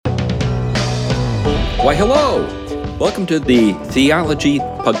Why, hello! Welcome to the Theology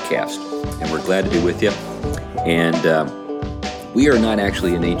Podcast, and we're glad to be with you. And we are not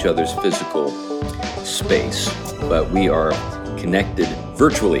actually in each other's physical space, but we are connected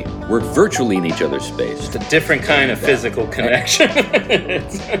virtually. We're virtually in each other's space. It's a different kind of physical connection.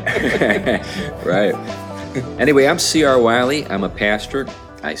 Right. Anyway, I'm C.R. Wiley. I'm a pastor.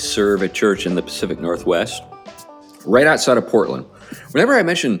 I serve a church in the Pacific Northwest, right outside of Portland. Whenever I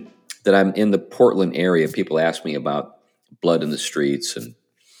mention that I'm in the Portland area, people ask me about blood in the streets and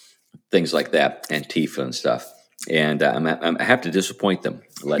things like that, Antifa and stuff. And I have to disappoint them,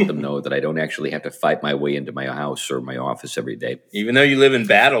 let them know that I don't actually have to fight my way into my house or my office every day. Even though you live in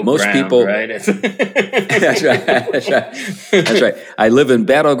Battleground, most people, right? That's right. That's right. I live in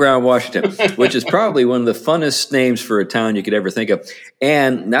Battleground, Washington, which is probably one of the funnest names for a town you could ever think of.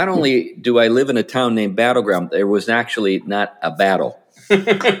 And not only do I live in a town named Battleground, there was actually not a battle.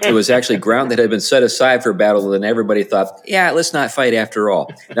 It was actually ground that had been set aside for battle, and everybody thought, yeah, let's not fight after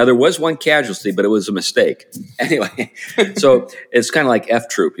all. Now, there was one casualty, but it was a mistake. Anyway, so it's kind of like F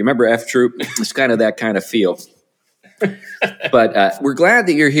Troop. You remember F Troop? It's kind of that kind of feel. But we're glad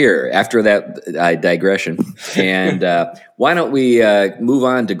that you're here after that digression. And why don't we move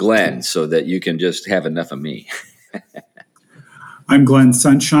on to Glenn so that you can just have enough of me? I'm Glenn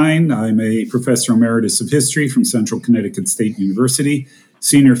Sunshine. I'm a professor emeritus of history from Central Connecticut State University,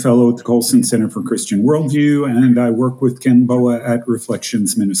 senior fellow at the Colson Center for Christian Worldview, and I work with Ken Boa at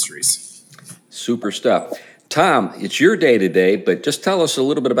Reflections Ministries. Super stuff. Tom, it's your day today, but just tell us a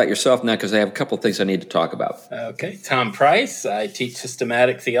little bit about yourself now, because I have a couple of things I need to talk about. Okay, Tom Price. I teach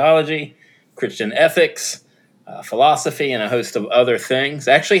systematic theology, Christian ethics, philosophy, and a host of other things.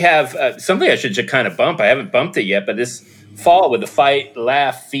 I actually have something I should kind of bump. I haven't bumped it yet, but this fall with the Fight,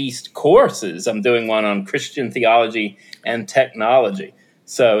 Laugh, Feast courses, I'm doing one on Christian theology and technology.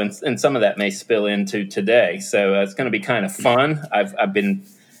 So, and some of that may spill into today. So it's going to be kind of fun. I've been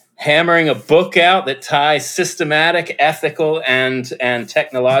hammering a book out that ties systematic, ethical, and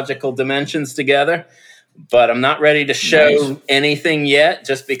technological dimensions together. But I'm not ready to show anything yet,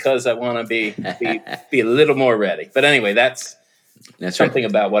 just because I want to be a little more ready. But anyway, that's something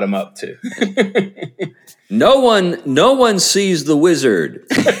about what I'm up to. No one sees the wizard.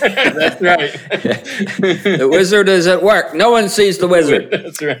 That's right. The wizard is at work. No one sees the wizard.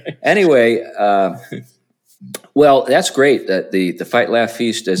 That's right. Anyway, well, that's great. That the Fight, Laugh,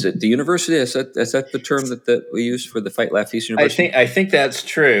 Feast, is it the university? Is that the term that we use for the Fight, Laugh, Feast University? I think that's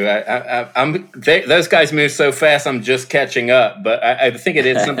true. Those guys move so fast. I'm just catching up, but I think it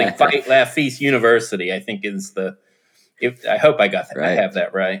is something. Fight, Laugh, Feast University, I think is the. I hope I got that. Right. I have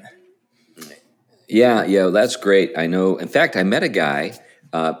that right. Yeah, that's great. I know. In fact, I met a guy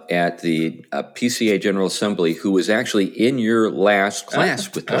at the PCA General Assembly who was actually in your last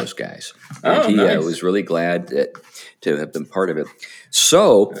class with those guys. And he nice. Was really glad to have been part of it.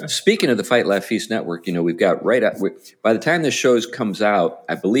 So, speaking of the Fight, Laugh, Feast Network, we've got by the time this show comes out,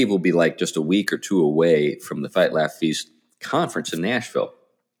 I believe we'll be like just a week or two away from the Fight, Laugh, Feast conference in Nashville.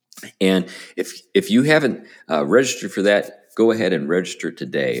 And if you haven't registered for that, go ahead and register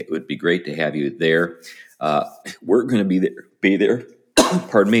today. It would be great to have you there. We're going to be there.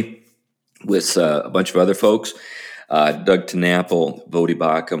 Pardon me, with a bunch of other folks. Doug TenNapel, Voddie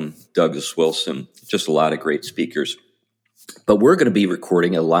Baucham, Douglas Wilson, just a lot of great speakers. But we're going to be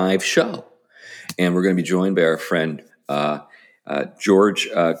recording a live show. And we're going to be joined by our friend George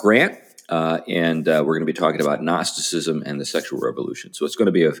Grant. And we're going to be talking about Gnosticism and the sexual revolution. So it's going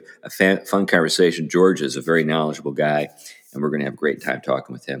to be a fun conversation. George is a very knowledgeable guy, and we're going to have a great time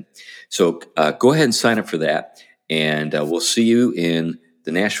talking with him. So go ahead and sign up for that, and we'll see you in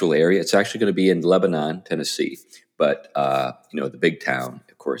the Nashville area. It's actually going to be in Lebanon, Tennessee, but the big town,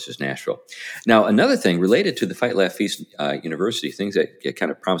 of course, is Nashville. Now, another thing related to the Fight, Laugh, Feast University, things that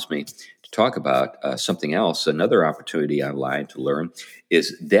kind of prompts me to talk about something else, another opportunity online to learn,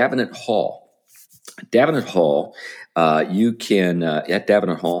 is Davenant Hall. Davenant Hall, you can, at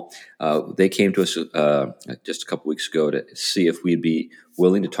Davenant Hall, they came to us just a couple weeks ago to see if we'd be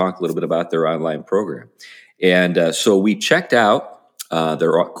willing to talk a little bit about their online program. And so we checked out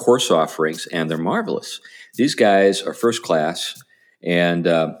their course offerings, and they're marvelous. These guys are first class. And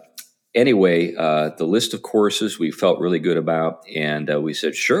anyway, the list of courses we felt really good about, and we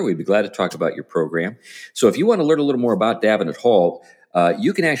said, sure, we'd be glad to talk about your program. So if you want to learn a little more about Davenant Hall,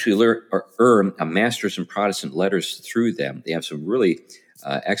 you can actually earn a master's in Protestant letters through them. They have some really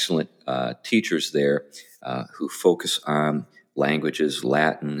excellent teachers there who focus on languages,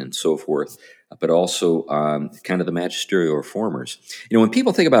 Latin, and so forth, but also kind of the magisterial reformers. When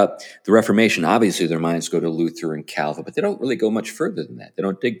people think about the Reformation, obviously their minds go to Luther and Calvin, but they don't really go much further than that. They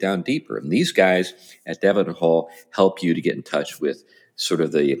don't dig down deeper. And these guys at Davenant Hall help you to get in touch with sort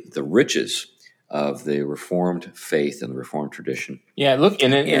of the riches of the Reformed faith and the Reformed tradition. Yeah, look,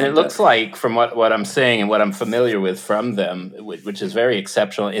 and it looks like, from what I'm saying and what I'm familiar with from them, which is very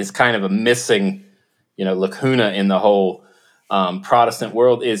exceptional, is kind of a missing, lacuna in the whole Protestant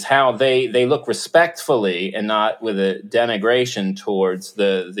world, is how they look respectfully and not with a denigration towards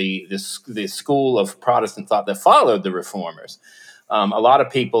the school of Protestant thought that followed the Reformers. A lot of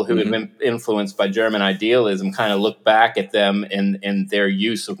people who have been influenced by German idealism kind of look back at them and their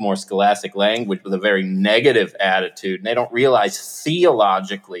use of more scholastic language with a very negative attitude. And they don't realize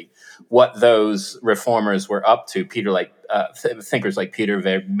theologically what those reformers were up to, thinkers like Peter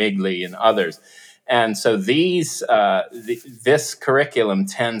Vermigli and others. And so this curriculum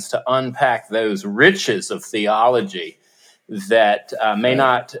tends to unpack those riches of theology that may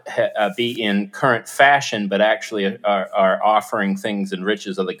not be in current fashion, but actually are offering things and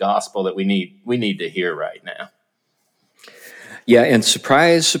riches of the gospel that we need to hear right now. Yeah, and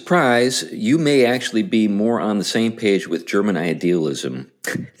surprise, surprise, you may actually be more on the same page with German idealism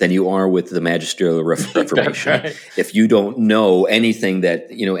than you are with the magisterial Reformation. Right. If you don't know anything that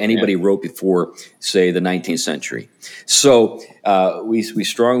anybody wrote before, say, the 19th century. So we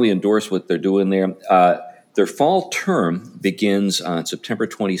strongly endorse what they're doing there. Their fall term begins on September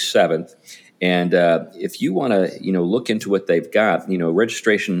 27th, and if you want to, look into what they've got,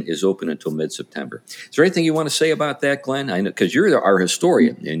 registration is open until mid-September. Is there anything you want to say about that, Glenn? I know because you're our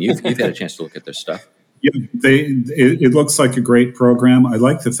historian, and you've had a chance to look at their stuff. Yeah, it looks like a great program. I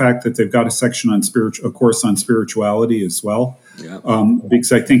like the fact that they've got a section on a course on spirituality as well,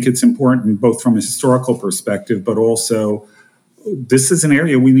 because I think it's important both from a historical perspective, but also this is an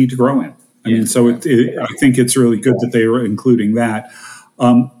area we need to grow in. I think it's really good that they are including that.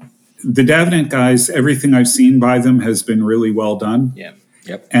 The Davenant guys, everything I've seen by them has been really well done. Yeah.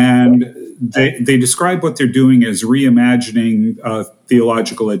 Yep. And they describe what they're doing as reimagining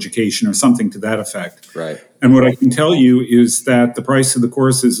theological education or something to that effect. Right. And what I can tell you is that the price of the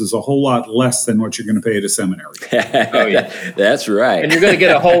courses is a whole lot less than what you're going to pay at a seminary. Oh, yeah. That's right. And you're going to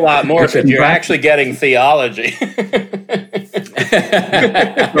get a whole lot more if you're actually getting theology. So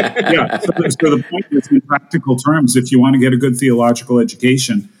the point is, in practical terms, if you want to get a good theological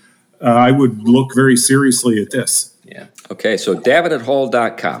education, I would look very seriously at this. Yeah. Okay, so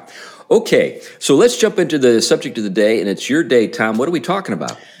davenanthall.com. Okay, so let's jump into the subject of the day, and it's your day, Tom. What are we talking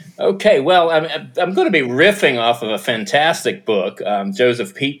about? Okay, well, I'm going to be riffing off of a fantastic book,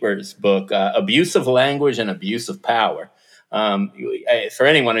 Joseph Pieper's book, Abuse of Language and Abuse of Power. For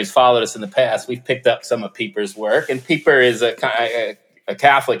anyone who's followed us in the past, we've picked up some of Pieper's work, and Pieper is a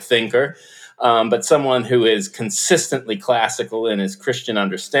Catholic thinker, but someone who is consistently classical in his Christian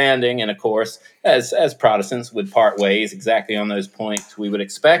understanding, and of course, as Protestants would part ways exactly on those points we would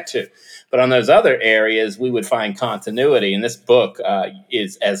expect to. But on those other areas, we would find continuity. And this book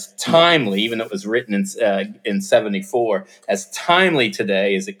is as timely, even though it was written in 1974, as timely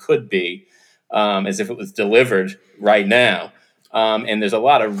today as it could be, as if it was delivered right now. And there's a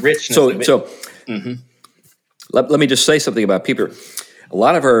lot of richness. Let me just say something about Pieper. A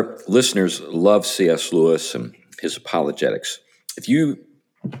lot of our listeners love C.S. Lewis and his apologetics. If you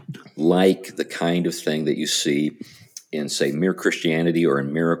like the kind of thing that you see in, say, Mere Christianity or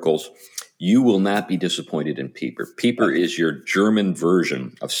in Miracles, you will not be disappointed in Pieper. Pieper is your German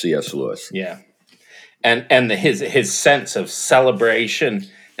version of C.S. Lewis. Yeah, and his sense of celebration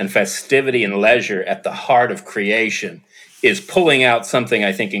and festivity and leisure at the heart of creation is pulling out something,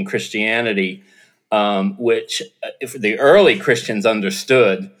 I think, in Christianity, which if the early Christians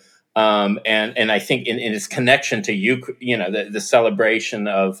understood, and I think in its connection to the celebration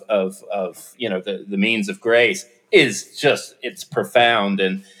of the means of grace is just, it's profound,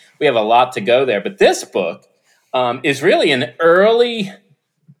 and we have a lot to go there. But this book is really an early,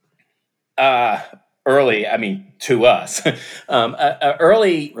 to us,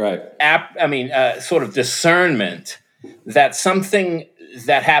 early, right. Sort of discernment that something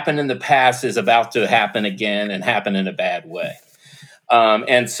that happened in the past is about to happen again and happen in a bad way.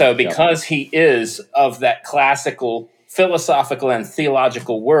 And so because he is of that classical, philosophical, and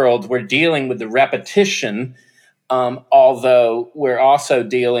theological world, we're dealing with the repetition, although we're also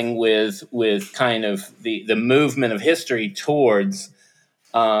dealing with kind of the movement of history towards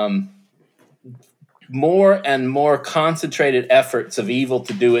more and more concentrated efforts of evil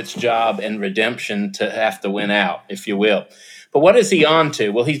to do its job and redemption to have to win out, if you will. But what is he on to?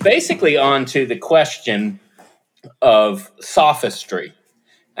 Well, he's basically on to the question of sophistry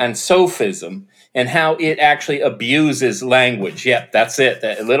and sophism and how it actually abuses language. Yep, that's it.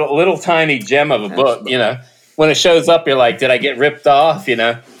 That little tiny gem of a book. When it shows up, you're like, did I get ripped off?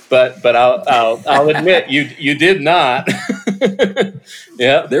 But I'll admit you did not.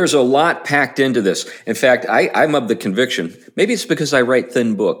 Yeah, there's a lot packed into this. In fact, I'm of the conviction. Maybe it's because I write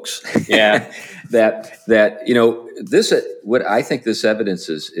thin books. Yeah, that this what I think this evidence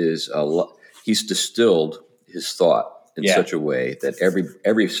is a lot. He's distilled his thought in such a way that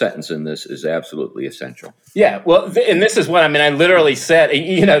every sentence in this is absolutely essential. Yeah, well, and this is what I literally said.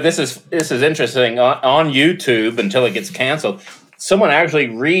 This is interesting on YouTube until it gets canceled. Someone actually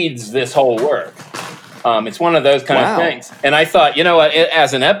reads this whole work. It's one of those kind of things. And I thought,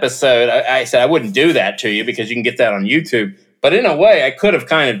 as an episode, I said I wouldn't do that to you because you can get that on YouTube. But in a way, I could have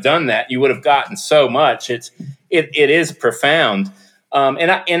kind of done that. You would have gotten so much. It is profound.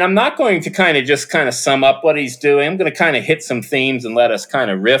 And I'm not going to kind of sum up what he's doing. I'm going to kind of hit some themes and let us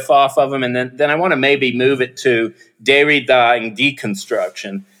kind of riff off of them. And then I want to maybe move it to Derrida and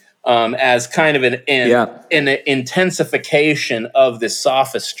deconstruction. As kind of an intensification of this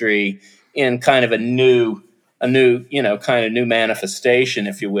sophistry in kind of a new manifestation,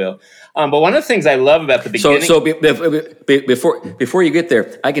 if you will. But one of the things I love about the beginning. So before you get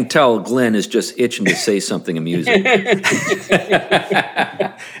there, I can tell Glenn is just itching to say something amusing.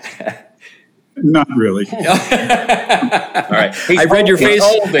 Not really. All right. I read your face,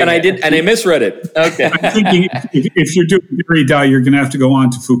 and I misread it. Okay. I'm thinking if you're doing Derrida, you're going to have to go on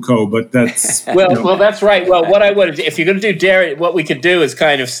to Foucault, but that's well, that's right. Well, what I would, if you're going to do Derrida, what we could do is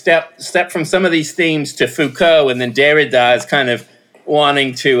kind of step from some of these themes to Foucault, and then Derrida is kind of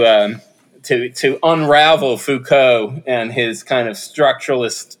wanting to unravel Foucault and his kind of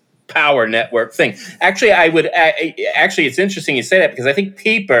structuralist power network thing. Actually, it's interesting you say that because I think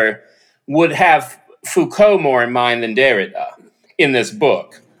Pieper would have Foucault more in mind than Derrida in this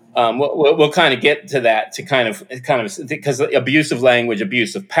book. We'll kind of get to that to kind of because abusive language,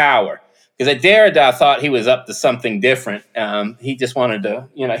 abuse of power. Because Derrida thought he was up to something different. He just wanted to,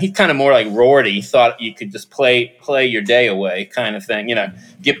 he's kind of more like Rorty. He thought you could just play your day away, kind of thing.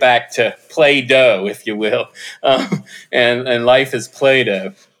 Get back to Play-Doh, if you will, and life is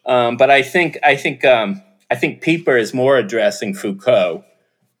Play-Doh. But I think Pieper is more addressing Foucault.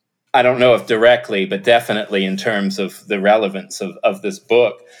 I don't know if directly, but definitely in terms of the relevance of this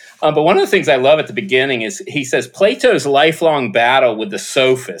book. But one of the things I love at the beginning is he says Plato's lifelong battle with the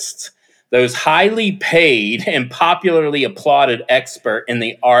sophists, those highly paid and popularly applauded expert in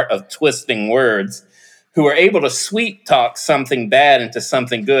the art of twisting words, who are able to sweet talk something bad into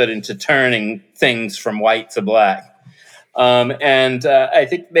something good, into turning things from white to black. And I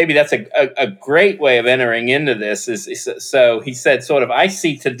think maybe that's a great way of entering into this. So he said, sort of, I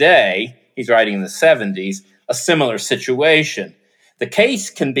see today, he's writing in the 70s, a similar situation. The case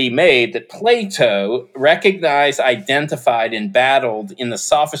can be made that Plato recognized, identified, and battled in the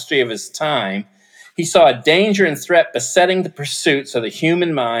sophistry of his time. He saw a danger and threat besetting the pursuits of the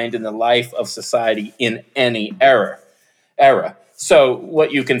human mind and the life of society in any era. So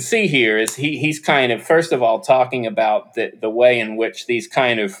what you can see here is he's kind of, first of all, talking about the way in which these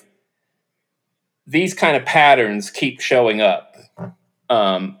kind of patterns keep showing up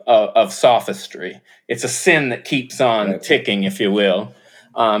of sophistry. It's a sin that keeps on ticking, if you will.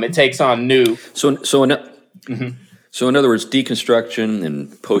 It takes on new. So in other words, deconstruction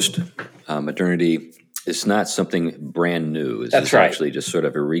and post-modernity is not something brand new. It's actually just sort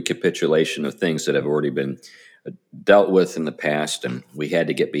of a recapitulation of things that have already been dealt with in the past, and we had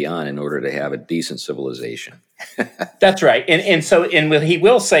to get beyond in order to have a decent civilization. That's right, and he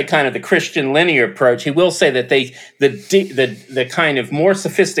will say kind of the Christian linear approach. He will say that the kind of more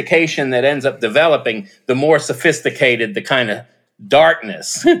sophistication that ends up developing, the more sophisticated the kind of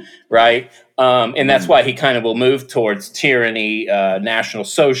darkness, right? And that's why he kind of will move towards tyranny, national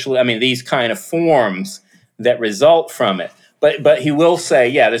socialism. I mean, these kind of forms that result from it. But he will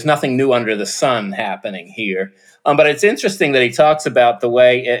say, there's nothing new under the sun happening here. But it's interesting that he talks about the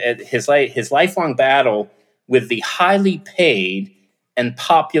way his lifelong battle with the highly paid and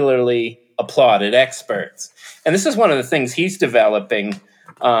popularly applauded experts. And this is one of the things he's developing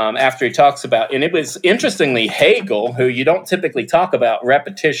after he talks about, and it was interestingly Hegel, who you don't typically talk about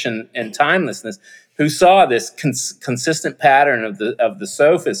repetition and timelessness, who saw this consistent pattern of the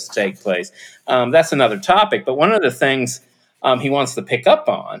sophists take place. That's another topic. But one of the things he wants to pick up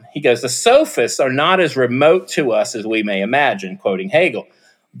on, he goes, the sophists are not as remote to us as we may imagine, quoting Hegel.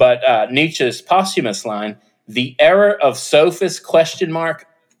 But Nietzsche's posthumous line, the era of sophists, ?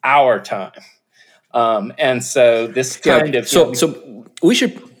 Our time. And so this kind of... So we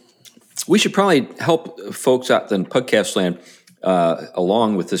should we should probably help folks out in podcast land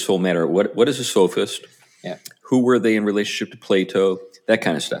along with this whole matter. What is a sophist? Yeah. Who were they in relationship to Plato? That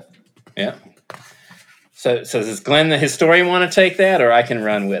kind of stuff. Yeah. So does Glenn, the historian, want to take that, or I can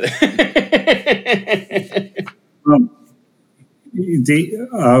run with it?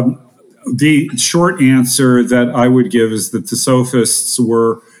 The short answer that I would give is that the sophists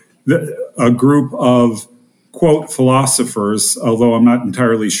were a group of, quote, philosophers, although I'm not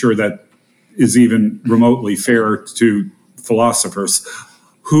entirely sure that is even remotely fair to philosophers,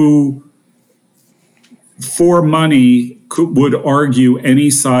 who for money would argue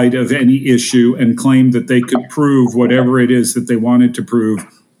any side of any issue and claim that they could prove whatever it is that they wanted to prove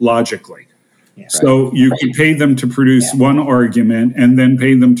logically. Yeah, so right. You could pay them to produce one argument and then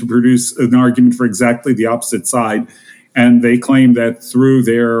pay them to produce an argument for exactly the opposite side. And they claim that through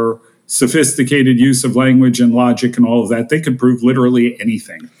their sophisticated use of language and logic and all of that, they could prove literally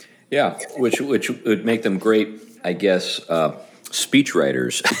anything. Yeah, which would make them great, I guess,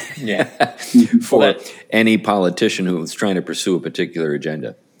 speechwriters for any politician who was trying to pursue a particular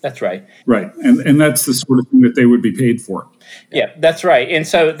agenda. That's right. Right. And that's the sort of thing that they would be paid for. Yeah, that's right. And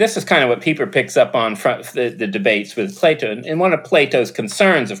so this is kind of what Pieper picks up on from the debates with Plato. And one of Plato's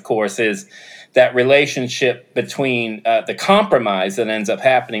concerns, of course, is that relationship between the compromise that ends up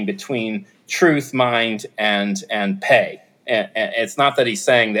happening between truth, mind, and pay. And it's not that he's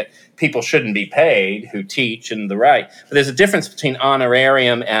saying that people shouldn't be paid who teach and the right, but there's a difference between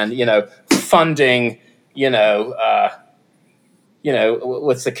honorarium and, funding,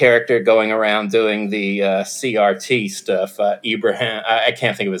 what's the character going around doing the CRT stuff? Ibrahim, I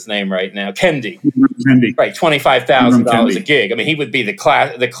can't think of his name right now. Kendi. Right, $25,000 a gig. I mean, he would be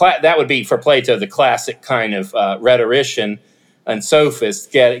that would be for Plato the classic kind of rhetorician and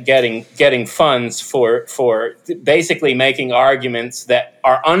sophist getting funds for basically making arguments that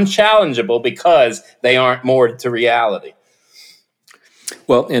are unchallengeable because they aren't moored to reality.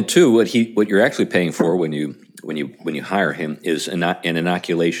 Well, and two, what you're actually paying for when you hire him is an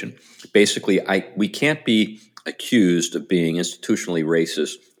inoculation. Basically, we can't be accused of being institutionally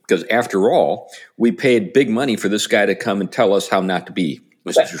racist because, after all, we paid big money for this guy to come and tell us how not to be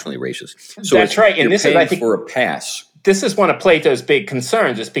institutionally racist. So that's right, and this is, I think, for a pass. This is one of Plato's big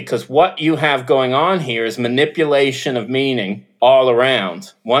concerns, is because what you have going on here is manipulation of meaning all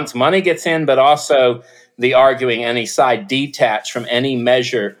around. Once money gets in, but also the arguing any side detached from any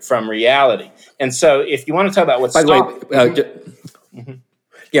measure from reality. And so if you want to talk about what's... By the way,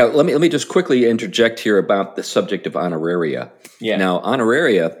 yeah, let me just quickly interject here about the subject of honoraria. Yeah. Now,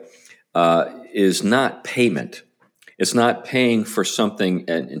 honoraria is not payment. It's not paying for something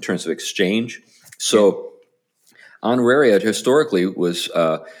in terms of exchange. So honoraria historically was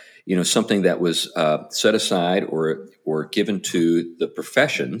something that was set aside or given to the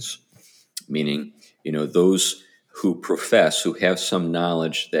professions, meaning those who profess, who have some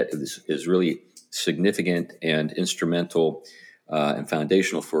knowledge that is really significant and instrumental and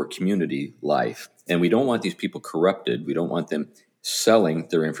foundational for community life. And we don't want these people corrupted. We don't want them selling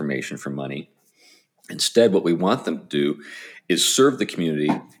their information for money. Instead, what we want them to do is serve the community,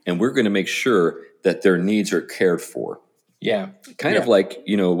 and we're going to make sure that their needs are cared for. Yeah. Kind of like,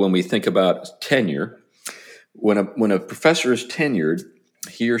 when we think about tenure, when a professor is tenured,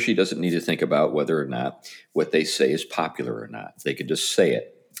 he or she doesn't need to think about whether or not what they say is popular or not. They could just say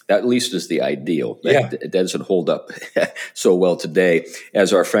it. That at least is the ideal. That doesn't hold up so well today,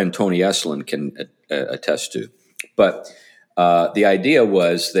 as our friend Tony Esolen can attest to. But the idea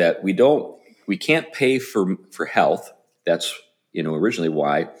was that we can't pay for health. That's originally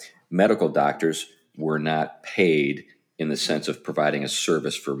why medical doctors were not paid in the sense of providing a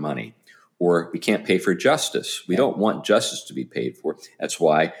service for money. Or we can't pay for justice. We don't want justice to be paid for. That's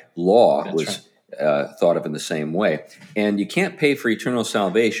why law was thought of in the same way. And you can't pay for eternal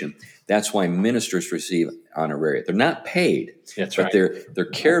salvation. That's why ministers receive honoraria. They're not paid, but they're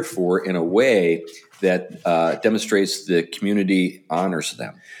cared for in a way that demonstrates the community honors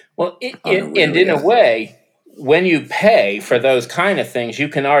them. Well, and in a way, when you pay for those kind of things, you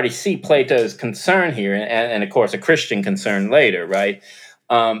can already see Plato's concern here, and of course a Christian concern later, right?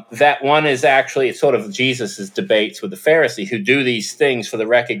 That one is actually sort of Jesus's debates with the Pharisees, who do these things for the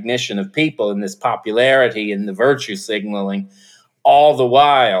recognition of people and this popularity and the virtue signaling. All the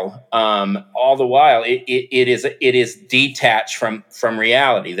while, it is detached from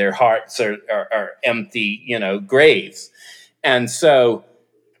reality. Their hearts are empty, graves, and so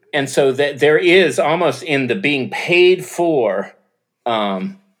that there is almost in the being paid for,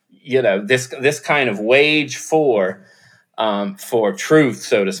 this kind of wage for truth,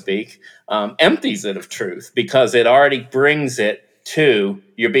 so to speak, empties it of truth because it already brings it to,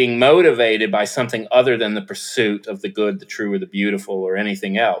 you're being motivated by something other than the pursuit of the good, the true, or the beautiful, or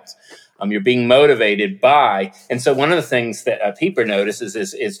anything else. You're being motivated by, and so one of the things that Pieper notices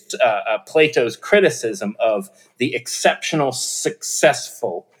is Plato's criticism of the exceptional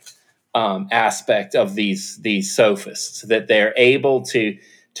successful aspect of these sophists, that they're able to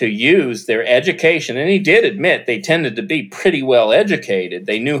use their education, and he did admit they tended to be pretty well educated.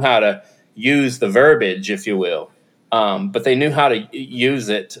 They knew how to use the verbiage, if you will, but they knew how to use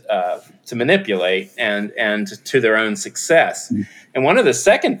it to manipulate and to their own success. And one of the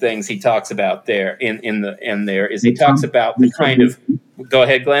second things he talks about there is he talks about the kind of. Go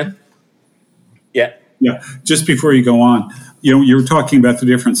ahead, Glenn. Yeah. Yeah. Just before you go on, you were talking about the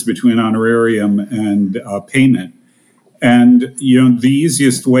difference between honorarium and payment. And, the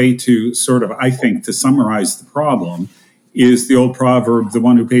easiest way to sort of, I think, to summarize the problem is the old proverb, the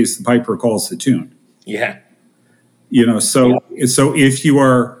one who pays the piper calls the tune. Yeah. So if you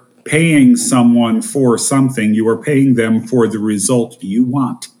are paying someone for something, you are paying them for the result you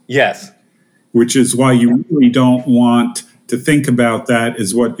want. Yes. Which is why you really don't want to think about that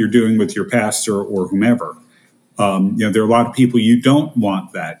as what you're doing with your pastor or whomever. There are a lot of people you don't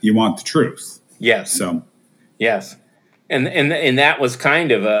want that. You want the truth. Yes. So. Yes. And that was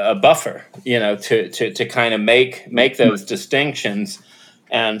kind of a buffer, to kind of make those distinctions.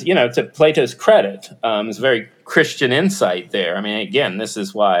 And, to Plato's credit, it's a very Christian insight there. I mean, again, this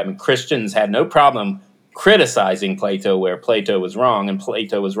is why Christians had no problem criticizing Plato where Plato was wrong, and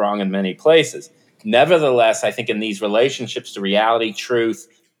Plato was wrong in many places. Nevertheless, I think in these relationships to reality, truth,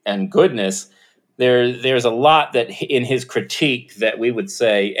 and goodness, there's a lot that in his critique that we would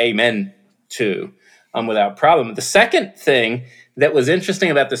say amen to without problem. The second thing that was interesting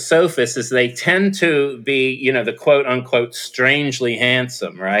about the sophists is they tend to be, the quote unquote strangely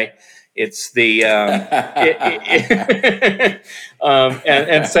handsome, right? It's the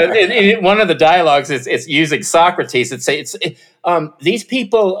and so in one of the dialogues it's using Socrates. These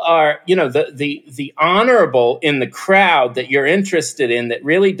people are, the honorable in the crowd that you're interested in that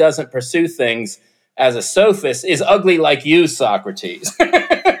really doesn't pursue things as a sophist is ugly like you, Socrates.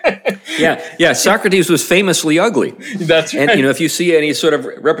 Yeah. Socrates was famously ugly. That's right. And if you see any sort of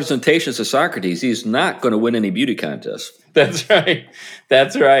representations of Socrates, he's not going to win any beauty contests. That's right.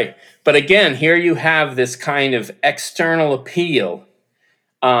 But again, here you have this kind of external appeal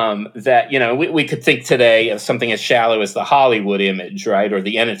that we could think today of something as shallow as the Hollywood image, right, or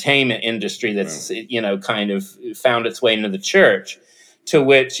the entertainment industry that's kind of found its way into the church. To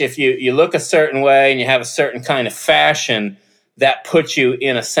which, if you look a certain way and you have a certain kind of fashion, that puts you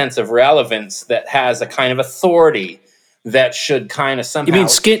in a sense of relevance that has a kind of authority that should kind of somehow.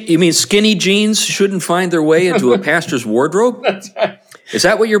 You mean skinny jeans shouldn't find their way into a pastor's wardrobe? That's right. Is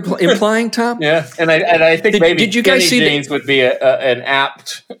that what you're implying, Tom? Yeah, and I think maybe did you guys see jeans would be an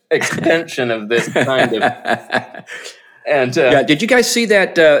apt extension of this kind of. And did you guys see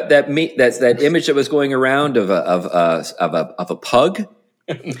that image that was going around of a pug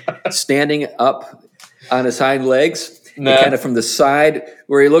standing up on his hind legs? No. Kind of from the side,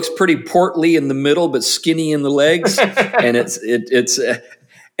 where he looks pretty portly in the middle, but skinny in the legs, and it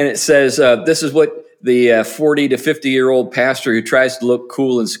says, "This is what the 40 to 50-year-old pastor who tries to look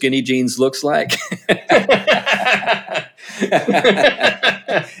cool in skinny jeans looks like."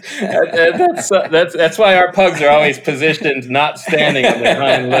 That's why our pugs are always positioned not standing on their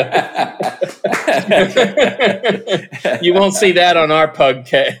hind legs. You won't see that on our pug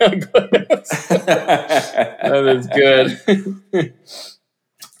case. That is good.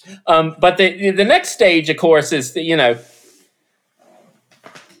 But the next stage, of course, is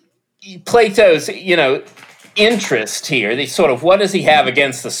Plato's interest here. The sort of, what does he have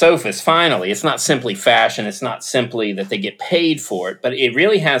against the sophists? Finally, it's not simply fashion. It's not simply that they get paid for it, but it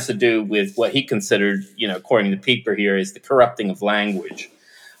really has to do with what he considered, according to Pieper here, is the corrupting of language.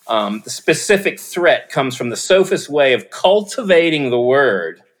 The specific threat comes from the sophist way of cultivating the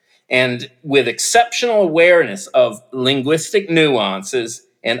word, and with exceptional awareness of linguistic nuances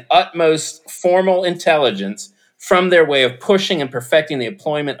and utmost formal intelligence, from their way of pushing and perfecting the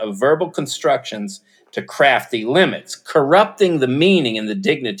employment of verbal constructions to crafty limits, corrupting the meaning and the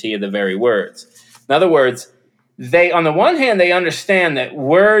dignity of the very words. In other words, on the one hand, they understand that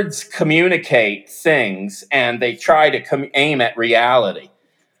words communicate things and they try to aim at reality.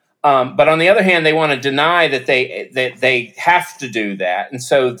 But on the other hand, they want to deny that they have to do that. And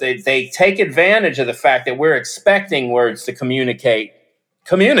so they take advantage of the fact that we're expecting words to communicate.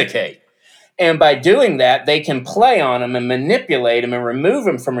 And by doing that, they can play on them and manipulate them and remove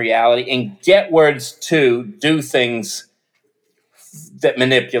them from reality and get words to do things that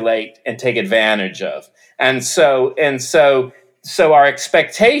manipulate and take advantage of. And so so our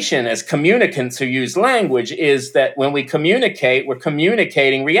expectation as communicants who use language is that when we communicate, we're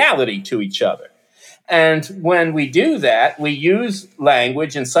communicating reality to each other. And when we do that, we use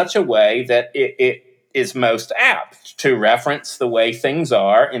language in such a way that it is most apt to reference the way things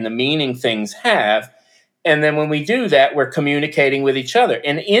are and the meaning things have. And then when we do that, we're communicating with each other.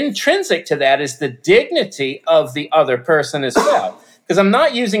 And intrinsic to that is the dignity of the other person as well. Because I'm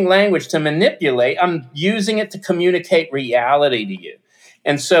not using language to manipulate, I'm using it to communicate reality to you.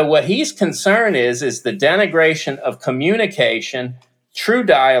 And so what he's concerned is the denigration of communication, true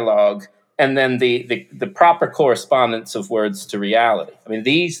dialogue, and then the proper correspondence of words to reality. I mean,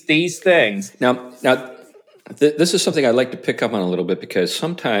 these things. Now, this is something I'd like to pick up on a little bit, because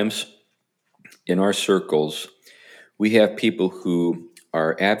sometimes in our circles, we have people who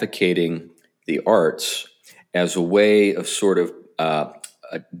are advocating the arts as a way of sort of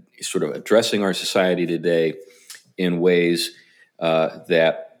addressing our society today in ways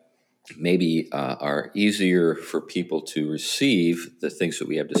that maybe are easier for people to receive the things that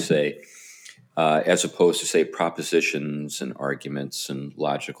we have to say, as opposed to, say, propositions and arguments and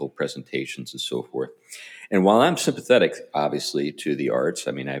logical presentations and so forth. And while I'm sympathetic, obviously, to the arts,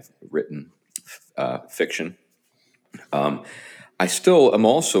 I mean, I've written fiction, I still am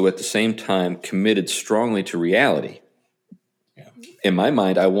also at the same time committed strongly to reality. Yeah. In my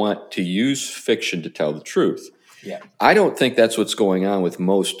mind, I want to use fiction to tell the truth. Yeah. I don't think that's what's going on with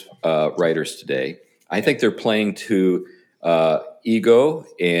most writers today. I think they're playing to ego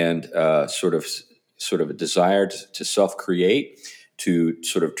and sort of a desire to self-create, to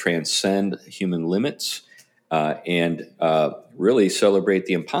sort of transcend human limits, and really celebrate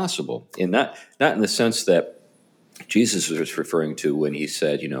the impossible. And not in the sense that Jesus was referring to when he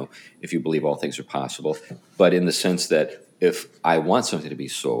said, if you believe all things are possible, but in the sense that if I want something to be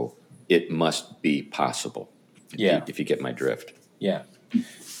so, it must be possible. Yeah. If you get my drift. Yeah.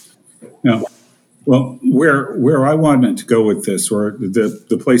 No. Well, where I wanted to go with this, or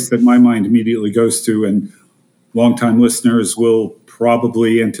the place that my mind immediately goes to, and longtime listeners will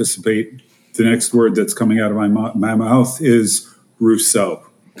probably anticipate the next word that's coming out of my mouth, is Rousseau.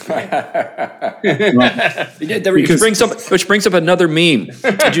 Which brings up another meme.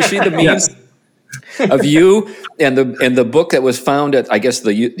 Did you see the memes of you and the book that was found at, I guess,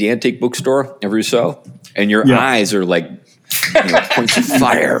 the antique bookstore of Rousseau, and your eyes are like points of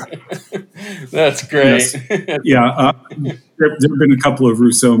fire. That's great. Yes. Yeah, there have been a couple of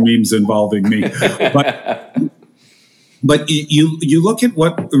Rousseau memes involving me, but you look at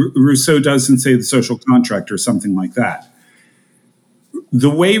what Rousseau does in, say, The Social Contract or something like that. The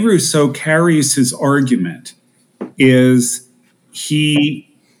way Rousseau carries his argument is he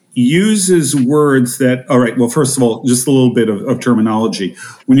uses words that, all right, well, first of all, just a little bit of terminology.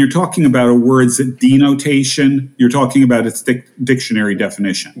 When you're talking about a word's denotation, you're talking about its dictionary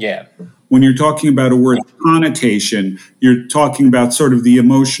definition. Yeah. When you're talking about a word's connotation, you're talking about sort of the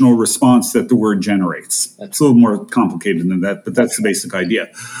emotional response that the word generates. It's a little more complicated than that, but that's the basic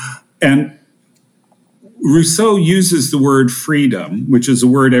idea. And Rousseau uses the word freedom, which is a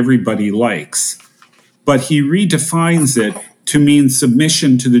word everybody likes, but he redefines it to mean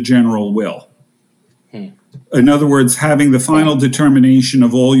submission to the general will. In other words, having the final determination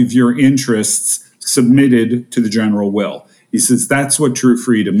of all of your interests submitted to the general will. He says that's what true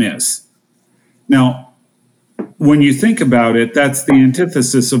freedom is. Now, when you think about it, that's the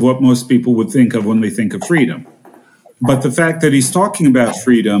antithesis of what most people would think of when they think of freedom. But the fact that he's talking about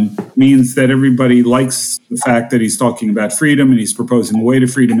freedom means that everybody likes the fact that he's talking about freedom and he's proposing a way to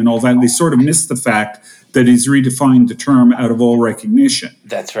freedom and all that. And they sort of miss the fact that he's redefined the term out of all recognition.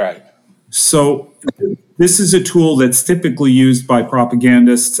 That's right. So this is a tool that's typically used by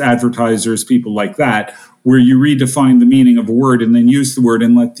propagandists, advertisers, people like that, where you redefine the meaning of a word and then use the word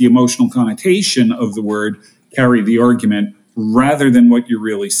and let the emotional connotation of the word carry the argument rather than what you're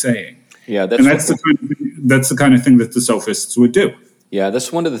really saying. Yeah, that's the kind of thing that the sophists would do. Yeah,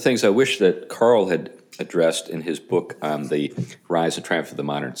 that's one of the things I wish that Carl had addressed in his book on the rise and triumph of the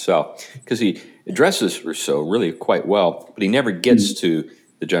modern self, because he addresses Rousseau really quite well, but he never gets to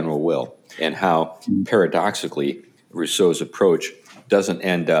the general will and how, paradoxically, Rousseau's approach doesn't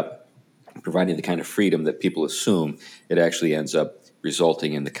end up providing the kind of freedom that people assume. It actually ends up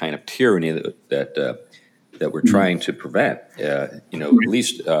resulting in the kind of tyranny that we're trying to prevent. At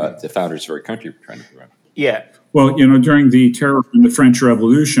least the founders of our country were trying to prevent. Yeah. Well, during the terror in the French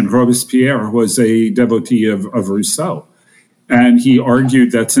Revolution, Robespierre was a devotee of Rousseau. And he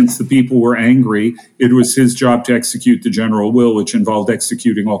argued that since the people were angry, it was his job to execute the general will, which involved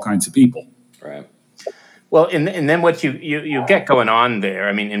executing all kinds of people. Right. Well, and then what you get going on there,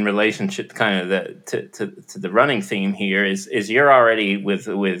 I mean, in relationship to kind of to the running theme here is you're already with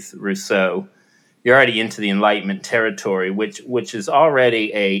Rousseau, you're already into the Enlightenment territory, which is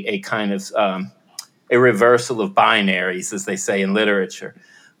already a kind of a reversal of binaries, as they say in literature,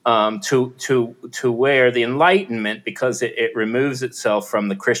 to where the Enlightenment, because it removes itself from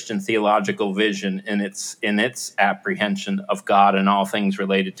the Christian theological vision in its apprehension of God and all things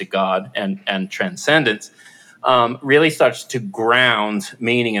related to God and transcendence, really starts to ground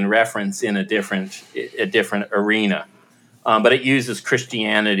meaning and reference in a different arena. But it uses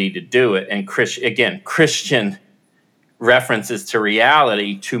Christianity to do it, and Christian references to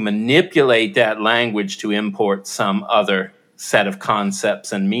reality to manipulate that language to import some other set of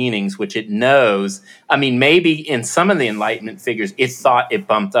concepts and meanings, which it knows. I mean, maybe in some of the Enlightenment figures, it thought it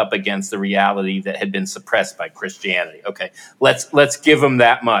bumped up against the reality that had been suppressed by Christianity. Okay, let's give them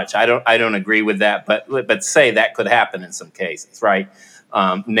that much. I don't agree with that, but say that could happen in some cases, right?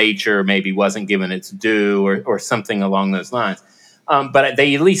 Nature maybe wasn't given its due, or something along those lines. But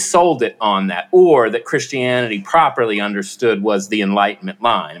they at least sold it on that, or that Christianity properly understood was the Enlightenment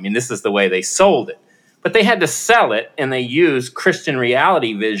line. I mean, this is the way they sold it. But they had to sell it, and they used Christian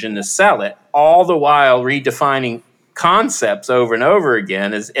reality vision to sell it, all the while redefining concepts over and over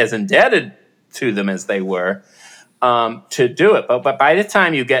again, as indebted to them as they were, to do it. But by the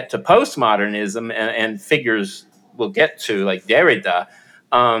time you get to postmodernism and figures we'll get to, like Derrida,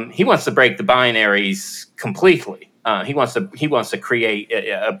 he wants to break the binaries completely. He wants to create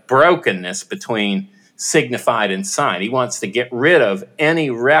a brokenness between signified and sign. He wants to get rid of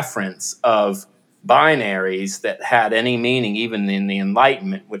any reference of binaries that had any meaning, even in the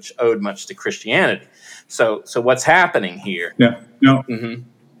Enlightenment, which owed much to Christianity. So what's happening here? Yeah. No. Mm-hmm.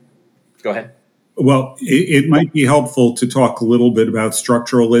 Go ahead. Well, it might be helpful to talk a little bit about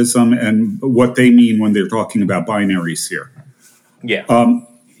structuralism and what they mean when they're talking about binaries here. Yeah.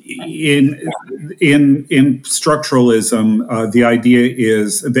 In structuralism, the idea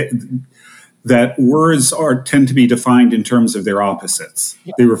is that words tend to be defined in terms of their opposites.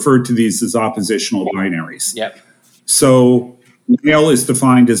 Yep. They refer to these as oppositional binaries. Yep. So male is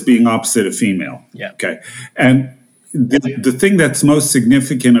defined as being opposite of female. Yep. Okay. And the thing that's most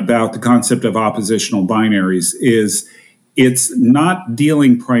significant about the concept of oppositional binaries is it's not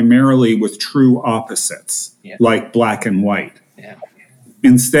dealing primarily with true opposites, like black and white. Yeah.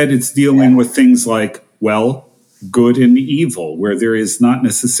 Instead, it's dealing with things like, well, good and evil, where there is not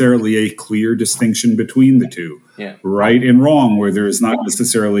necessarily a clear distinction between the two. Yeah. Right and wrong, where there is not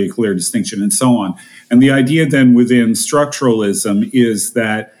necessarily a clear distinction, and so on. And the idea then within structuralism is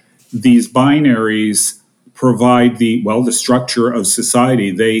that these binaries provide the structure of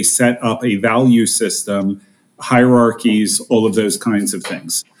society. They set up a value system, hierarchies, all of those kinds of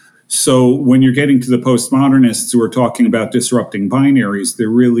things. So when you're getting to the postmodernists who are talking about disrupting binaries, they're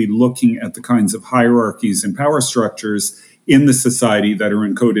really looking at the kinds of hierarchies and power structures in the society that are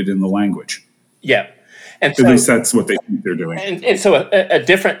encoded in the language. Yeah. And so at least that's what they think they're doing. And so a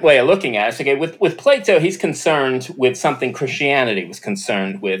different way of looking at it, okay, with Plato, he's concerned with something Christianity was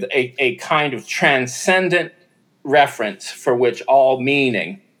concerned with, a kind of transcendent reference for which all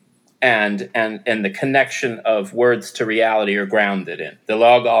meaning and the connection of words to reality are grounded in, the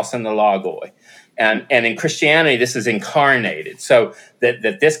logos and the logoi. And in Christianity, this is incarnated, so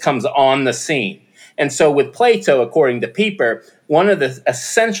that this comes on the scene. And so with Plato, according to Pieper, one of the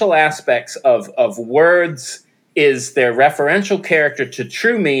essential aspects of words is their referential character to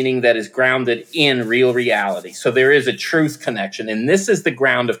true meaning that is grounded in real reality. So there is a truth connection, and this is the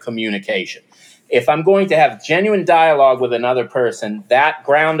ground of communication. If I'm going to have genuine dialogue with another person, that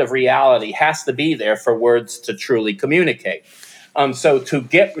ground of reality has to be there for words to truly communicate. So to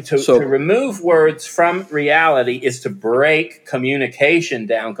remove words from reality is to break communication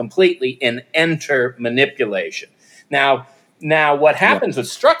down completely and enter manipulation. Now what happens with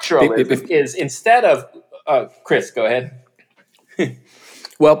structuralism is instead of Chris, go ahead.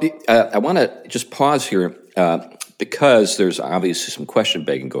 Well, I want to just pause here because there's obviously some question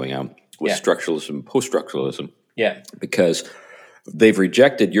begging going on with structuralism and post-structuralism. Yeah. Because they've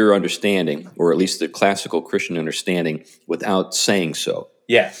rejected your understanding, or at least the classical Christian understanding, without saying so.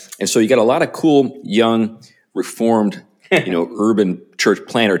 Yes. And so you got a lot of cool, young, reformed, urban church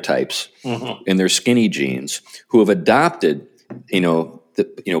planter types in their skinny jeans who have adopted,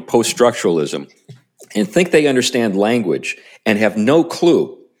 post-structuralism and think they understand language and have no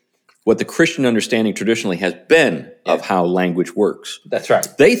clue what the Christian understanding traditionally has been of how language works. That's right.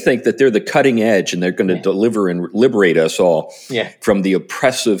 They think that they're the cutting edge and they're going to deliver and liberate us all from the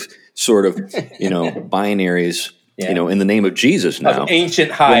oppressive sort of, binaries, in the name of Jesus now. Of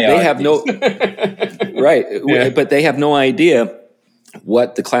ancient hierarchies. They have no, Right. Yeah. But they have no idea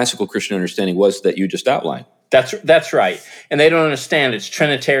what the classical Christian understanding was that you just outlined. That's right, and they don't understand its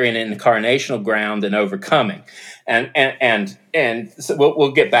Trinitarian incarnational ground and overcoming, and so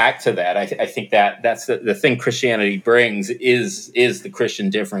we'll get back to that. I think that's the thing Christianity brings is the Christian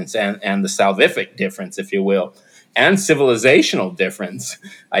difference and the salvific difference, if you will, and civilizational difference.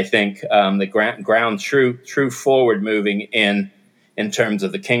 I think the ground true forward moving in terms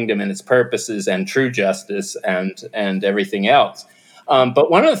of the kingdom and its purposes and true justice and everything else.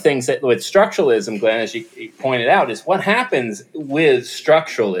 But one of the things that with structuralism, Glenn, as you pointed out, is what happens with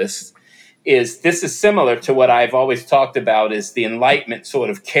structuralists is this is similar to what I've always talked about is the Enlightenment sort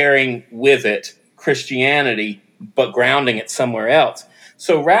of carrying with it Christianity, but grounding it somewhere else.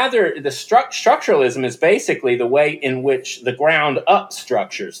 So rather, the structuralism is basically the way in which the ground up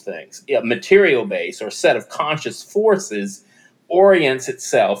structures things, a material base or set of conscious forces orients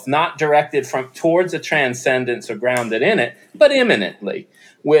itself, not directed towards a transcendence or grounded in it, but immanently,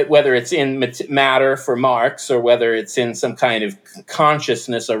 whether it's in matter for Marx or whether it's in some kind of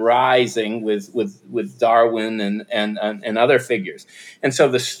consciousness arising with Darwin and other figures. And so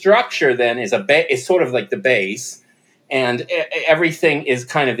the structure then is sort of like the base, and everything is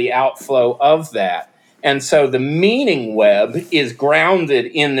kind of the outflow of that. And so the meaning web is grounded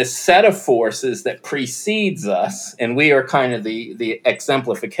in this set of forces that precedes us, and we are kind of the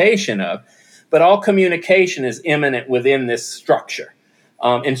exemplification of. But all communication is immanent within this structure.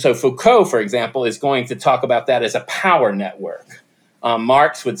 And so Foucault, for example, is going to talk about that as a power network.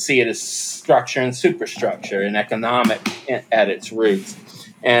 Marx would see it as structure and superstructure and economic at its roots.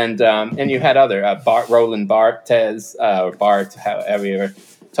 And you had other, Roland Barthes, or Barthes, however you ever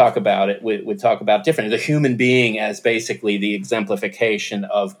talk about it, would talk about different. The human being as basically the exemplification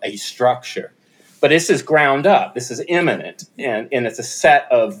of a structure. But this is ground up. This is immanent. And it's a set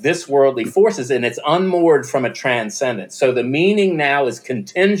of this worldly forces, and it's unmoored from a transcendence. So the meaning now is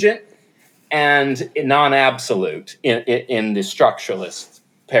contingent and non-absolute in the structuralist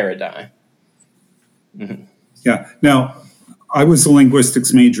paradigm. Mm-hmm. Yeah. Now, I was a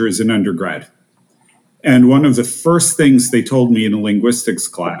linguistics major as an undergrad. And one of the first things they told me in a linguistics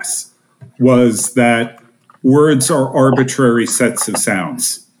class was that words are arbitrary sets of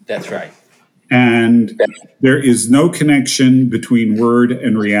sounds. That's right. And there is no connection between word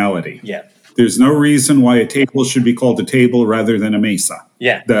and reality. Yeah. There's no reason why a table should be called a table rather than a mesa.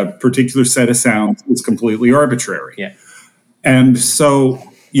 Yeah. The particular set of sounds is completely arbitrary. Yeah. And so,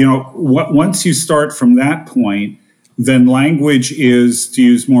 once you start from that point, then language is, to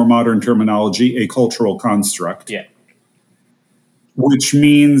use more modern terminology, a cultural construct. Yeah. Which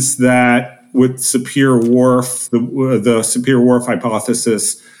means that with Sapir-Whorf, the Sapir-Whorf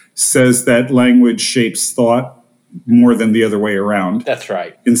hypothesis says that language shapes thought more than the other way around. That's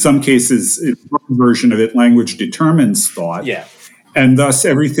right. In some cases, in one version of it, language determines thought. Yeah. And thus,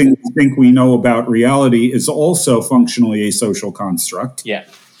 everything we think we know about reality is also functionally a social construct. Yeah.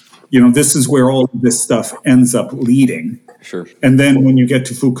 This is where all of this stuff ends up leading. Sure. And then when you get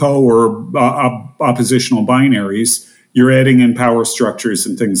to Foucault or oppositional binaries, you're adding in power structures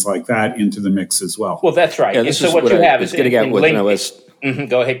and things like that into the mix as well. Well, that's right. Yeah, and so what you have is getting at when I was. Mm-hmm.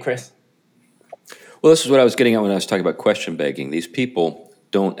 Go ahead, Chris. Well, this is what I was getting at when I was talking about question begging. These people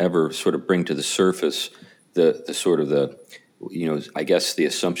don't ever sort of bring to the surface the sort of the, I guess the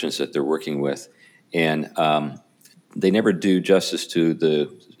assumptions that they're working with, and they never do justice to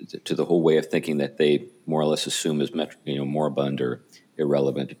the whole way of thinking that they more or less assume is moribund or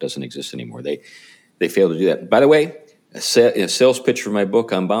irrelevant. It doesn't exist anymore. They fail to do that. By the way, a sales pitch for my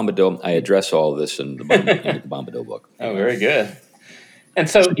book on Bombadil, I address all of this in the Bombadil book. Oh, very good. And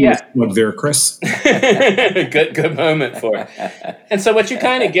so, yeah. Look there, Chris. good moment for it. And so what you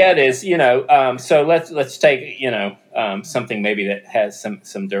kind of get is, so let's take, something maybe that has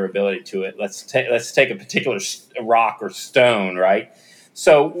some durability to it. Let's take a particular rock or stone, right?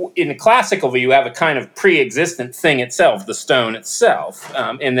 So in the classical view, you have a kind of pre-existent thing itself, the stone itself,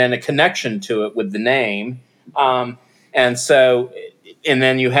 and then a connection to it with the name. And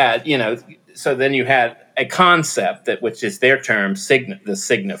then you had, a concept which is their term, the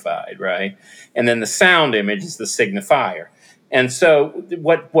signified, right? And then the sound image is the signifier. And so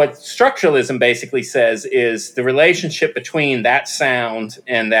what structuralism basically says is the relationship between that sound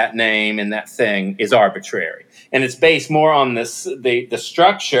and that name and that thing is arbitrary. And it's based more on the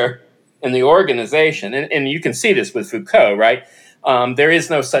structure and the organization. And you can see this with Foucault, right? There is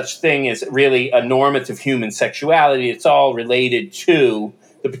no such thing as really a normative human sexuality. It's all related to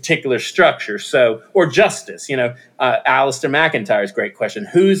the particular structure. Or justice, Alistair McIntyre's great question,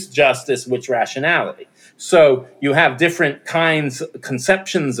 whose justice, which rationality? So you have different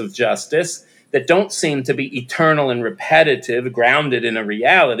conceptions of justice that don't seem to be eternal and repetitive, grounded in a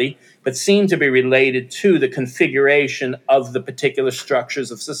reality, but seem to be related to the configuration of the particular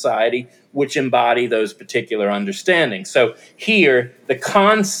structures of society which embody those particular understandings. So here, the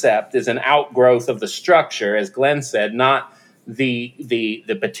concept is an outgrowth of the structure, as Glenn said, not the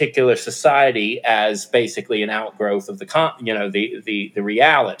particular society as basically an outgrowth of the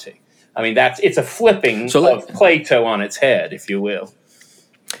reality. I mean, it's a flipping of Plato on its head, if you will.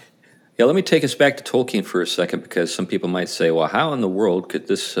 Yeah, let me take us back to Tolkien for a second, because some people might say, well, how in the world could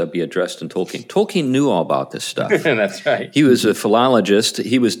this be addressed in Tolkien? Tolkien knew all about this stuff. That's right. He was a philologist.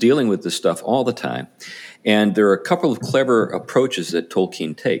 He was dealing with this stuff all the time. And there are a couple of clever approaches that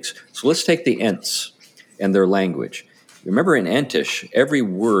Tolkien takes. So let's take the Ents and their language. Remember, in Entish, every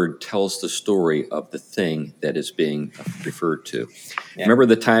word tells the story of the thing that is being referred to. Yeah. Remember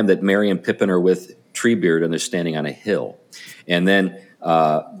the time that Merry and Pippin are with Treebeard and they're standing on a hill. And then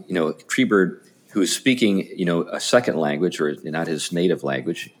Treebeard, who is speaking, a second language, or not his native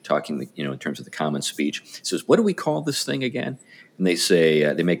language, talking, in terms of the common speech, says, "What do we call this thing again?" And they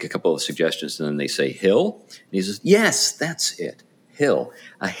say, they make a couple of suggestions, and then they say, "Hill." And he says, "Yes, that's it. Hill,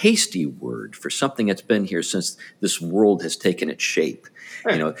 a hasty word for something that's been here since this world has taken its shape."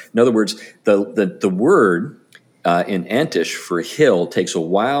 Right. In other words, the word in Entish for hill takes a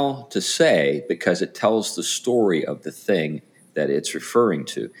while to say because it tells the story of the thing that it's referring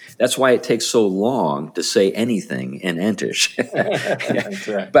to. That's why it takes so long to say anything in Entish. That's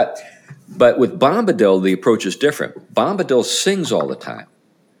right. But with Bombadil, the approach is different. Bombadil sings all the time,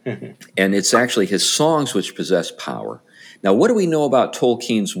 and it's actually his songs which possess power. Now, what do we know about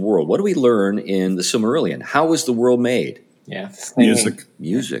Tolkien's world? What do we learn in the Silmarillion? How was the world made? Yeah, music.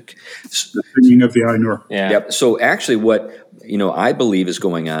 The singing of the Ainur. Yeah. Yep. So actually, what I believe is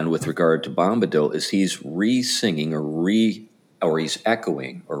going on with regard to Bombadil is he's re-singing or he's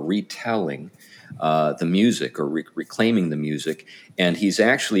echoing or retelling the music, or reclaiming the music, and his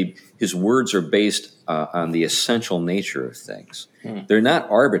words are based on the essential nature of things. They're not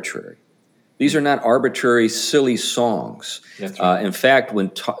arbitrary. These are not arbitrary, silly songs. That's right. In fact, when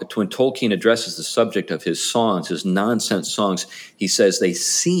Tolkien addresses the subject of his songs, his nonsense songs, he says they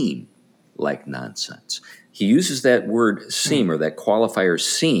seem like nonsense. He uses that word "seem" or that qualifier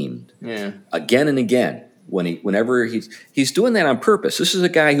 "seemed" again and again. Whenever he's doing that on purpose. This is a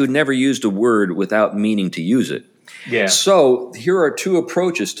guy who never used a word without meaning to use it. Yeah. So here are two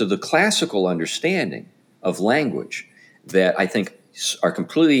approaches to the classical understanding of language that I think are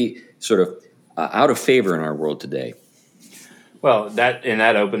completely sort of out of favor in our world today. Well,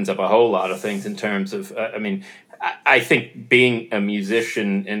 that opens up a whole lot of things in terms of, I think being a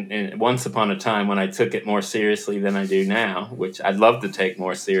musician, and once upon a time when I took it more seriously than I do now, which I'd love to take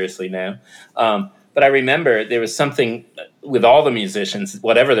more seriously now, but I remember there was something with all the musicians,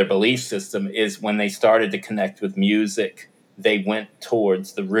 whatever their belief system is, when they started to connect with music, they went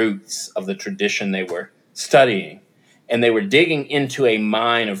towards the roots of the tradition they were studying. And they were digging into a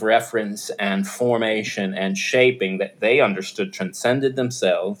mine of reference and formation and shaping that they understood transcended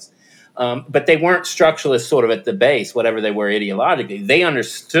themselves. But they weren't structuralists sort of at the base, whatever they were ideologically. They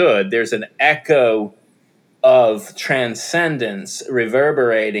understood there's an echo of transcendence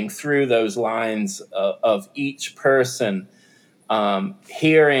reverberating through those lines of each person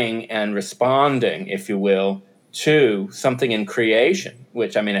hearing and responding, if you will, to something in creation,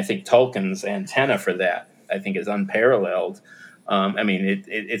 which, I think Tolkien's antenna for that, I think, is unparalleled.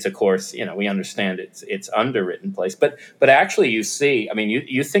 It's of course, we understand it's underwritten place, but actually you see,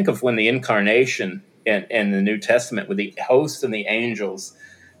 you think of when the incarnation in the New Testament with the hosts and the angels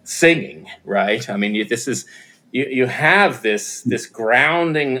singing, right? This is, you have this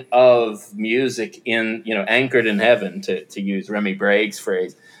grounding of music in, anchored in heaven, to use Remy Brague's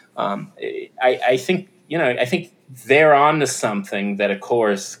phrase. I think they're on to something that, of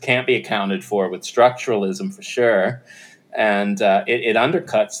course, can't be accounted for with structuralism for sure. And it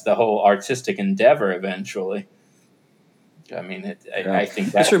undercuts the whole artistic endeavor eventually. I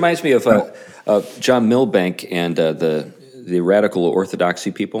think this reminds me of John Milbank and the radical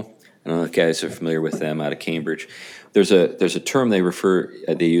orthodoxy people. I don't know if you guys are familiar with them out of Cambridge. There's a term they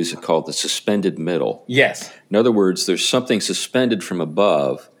use it called the suspended middle. Yes. In other words, there's something suspended from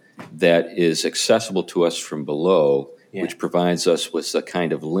above that is accessible to us from below, which provides us with a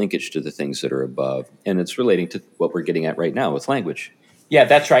kind of linkage to the things that are above. And it's relating to what we're getting at right now with language. Yeah,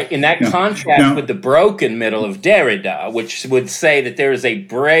 that's right. In that contrast with the broken middle of Derrida, which would say that there is a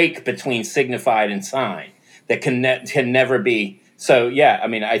break between signified and sign that can never be. So,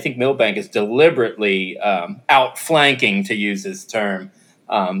 I think Milbank is deliberately outflanking, to use his term,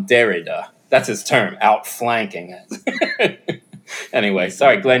 Derrida. That's his term, outflanking. Anyway,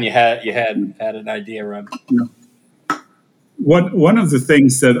 sorry, Glenn, you had an idea, Ron. One of the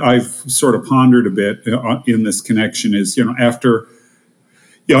things that I've sort of pondered a bit in this connection is, after,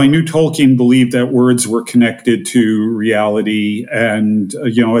 I knew Tolkien believed that words were connected to reality. And,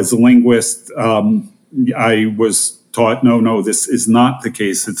 as a linguist, I was taught, no, this is not the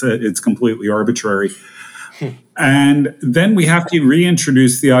case. It's completely arbitrary. And then we have to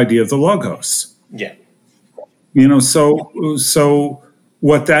reintroduce the idea of the logos. Yeah. So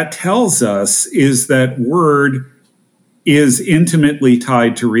what that tells us is that word is intimately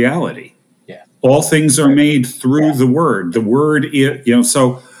tied to reality. Yeah. All things are made through the word. The word is,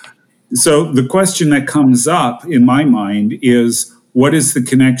 so the question that comes up in my mind is, what is the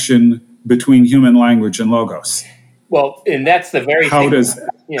connection between human language and logos? Well, and that's the very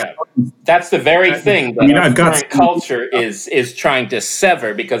that's the very thing that our current culture is trying to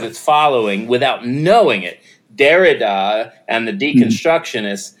sever, because it's following, without knowing it, Derrida and the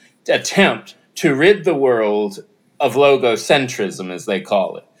deconstructionists attempt to rid the world of logocentrism, as they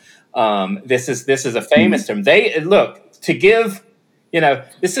call it. This is a famous term. They look to give.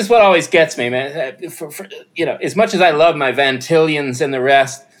 This is what always gets me, man. As much as I love my Van Tillians and the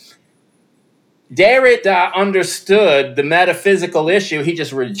rest, Derrida understood the metaphysical issue. He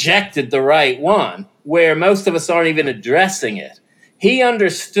just rejected the right one, where most of us aren't even addressing it. He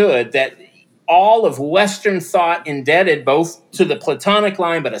understood that all of Western thought, indebted both to the Platonic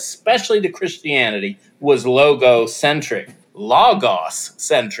line, but especially to Christianity, was logocentric,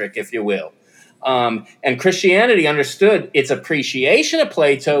 logos-centric, if you will. And Christianity understood its appreciation of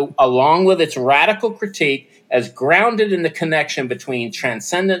Plato, along with its radical critique, as grounded in the connection between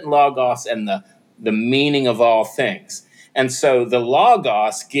transcendent logos and the meaning of all things. And so the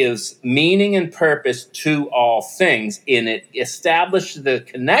logos gives meaning and purpose to all things, and it established the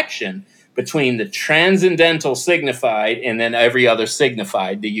connection between the transcendental signified and then every other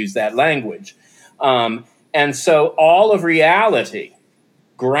signified, to use that language. And so all of reality,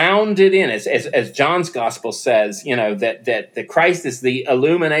 grounded in, as John's gospel says, that Christ is the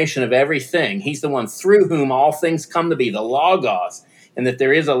illumination of everything. He's the one through whom all things come to be, the logos, and that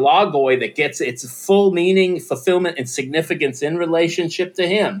there is a logoi that gets its full meaning, fulfillment, and significance in relationship to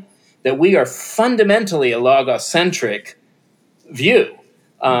him, that we are fundamentally a logocentric view.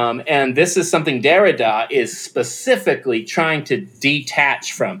 And this is something Derrida is specifically trying to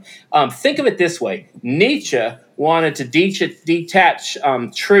detach from. Think of it this way. Nietzsche wanted to detach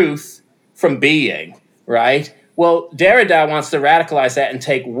truth from being, right? Well, Derrida wants to radicalize that and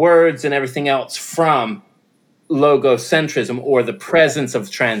take words and everything else from logocentrism, or the presence of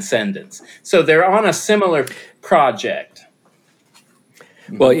transcendence. So they're on a similar project.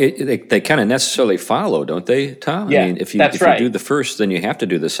 Well, they kind of necessarily follow, don't they, Tom? Yeah, I mean, if you do the first, then you have to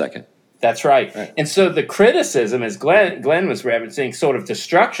do the second. That's right. And so the criticism, as Glenn was referencing, sort of to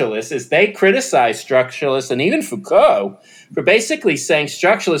structuralists, is they criticize structuralists and even Foucault for basically saying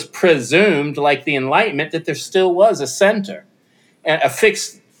structuralists presumed, like the Enlightenment, that there still was a center, a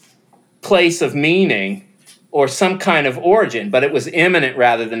fixed place of meaning or some kind of origin, but it was immanent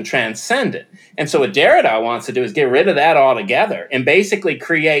rather than transcendent. And so what Derrida wants to do is get rid of that altogether and basically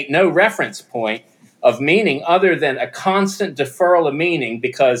create no reference point of meaning other than a constant deferral of meaning,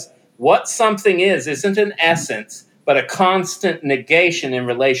 because what something isn't an essence, but a constant negation in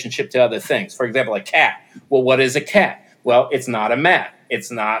relationship to other things. For example, a cat. Well, what is a cat? Well, it's not a mat.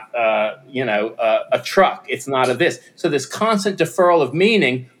 It's not, a truck. It's not a this. So this constant deferral of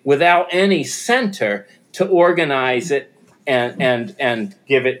meaning without any center to organize it and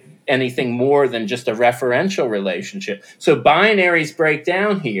give it anything more than just a referential relationship. So binaries break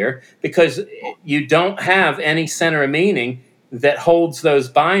down here because you don't have any center of meaning that holds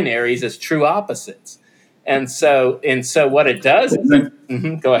those binaries as true opposites. And so what it does is,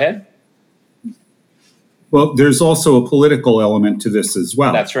 go ahead. Well, there's also a political element to this as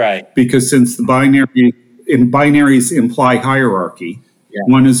well. That's right. Because since the binaries imply hierarchy,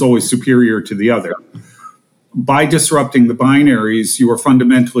 one is always superior to the other. By disrupting the binaries, you are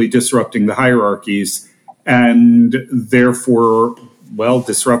fundamentally disrupting the hierarchies and therefore,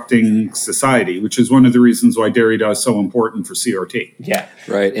 disrupting society, which is one of the reasons why Derrida is so important for CRT. Yeah.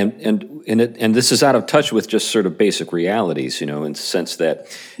 Right. And this is out of touch with just sort of basic realities, in the sense that,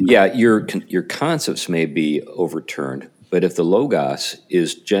 your concepts may be overturned, but if the logos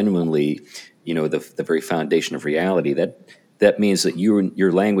is genuinely, the very foundation of reality, that means that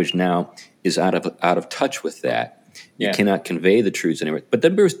your language now is out of touch with that. You cannot convey the truths anywhere. But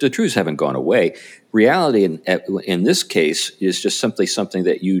the truths haven't gone away. Reality in this case is just simply something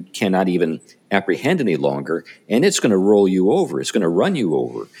that you cannot even apprehend any longer, and it's going to roll you over. It's going to run you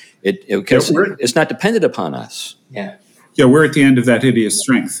over. It's not dependent upon us. Yeah. Yeah, we're at the end of that hideous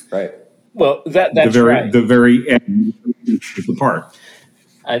strength. Right. Well, that's right. The very end of the part.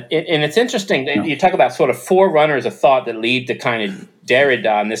 And it's interesting that you talk about sort of forerunners of thought that lead to kind of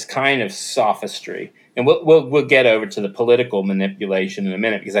Derrida and this kind of sophistry. And we'll get over to the political manipulation in a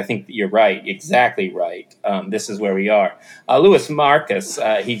minute, because I think that you're right, exactly right. This is where we are. Louis Marcus,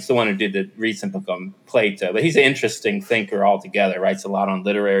 he's the one who did the recent book on Plato, but he's an interesting thinker altogether. Writes a lot on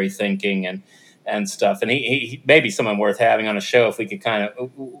literary thinking and stuff. And he may be someone worth having on a show if we could kind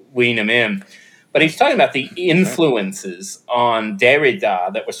of wean him in. But he's talking about the influences on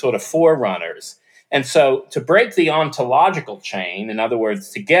Derrida that were sort of forerunners. And so to break the ontological chain, in other words,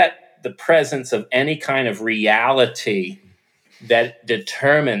 to get the presence of any kind of reality that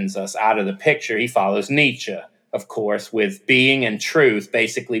determines us out of the picture, he follows Nietzsche, of course, with being and truth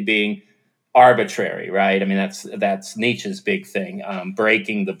basically being arbitrary, right? I mean, that's Nietzsche's big thing,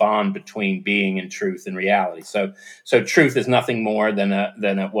 breaking the bond between being and truth and reality. So truth is nothing more than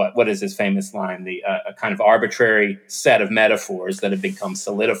a what is his famous line? A kind of arbitrary set of metaphors that have become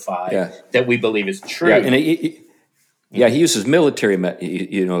solidified that we believe is true. Yeah, and he uses military,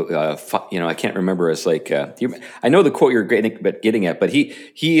 I can't remember. It's like I know the quote you're getting at, but he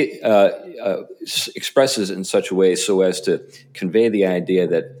expresses it in such a way so as to convey the idea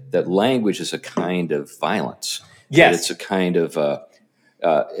that language is a kind of violence. Yes, that it's a kind of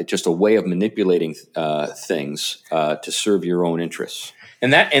just a way of manipulating things to serve your own interests.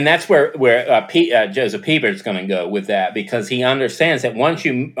 And that's where Joseph Pieper's going to go with that, because he understands that once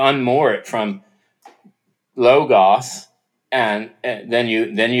you unmoor it from logos, and then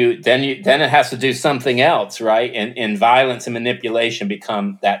it has to do something else, right? And violence and manipulation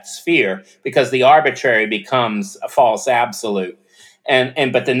become that sphere, because the arbitrary becomes a false absolute.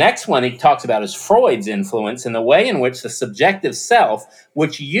 But the next one he talks about is Freud's influence and the way in which the subjective self,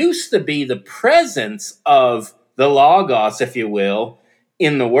 which used to be the presence of the logos, if you will,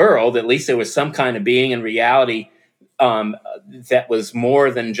 in the world, at least there was some kind of being and reality that was more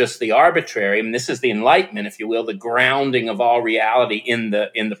than just the arbitrary. I mean, this is the Enlightenment, if you will, the grounding of all reality in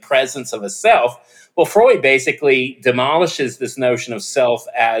the presence of a self. Well, Freud basically demolishes this notion of self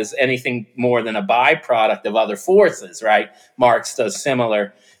as anything more than a byproduct of other forces, right? Marx does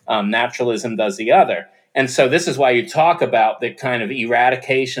similar, naturalism does the other. And so this is why you talk about the kind of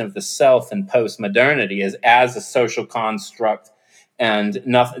eradication of the self in postmodernity as a social construct, and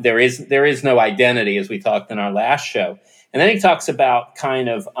there is no identity, as we talked in our last show. And then he talks about kind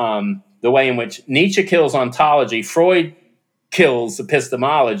of the way in which Nietzsche kills ontology, Freud kills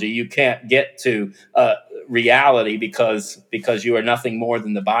epistemology. You can't get to reality because you are nothing more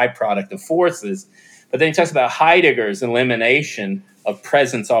than the byproduct of forces. But then he talks about Heidegger's elimination of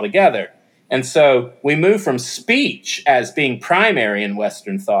presence altogether. And so we move from speech as being primary in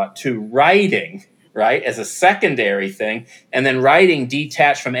Western thought to writing, right, as a secondary thing, and then writing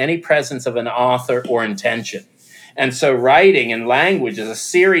detached from any presence of an author or intention. And so writing and language is a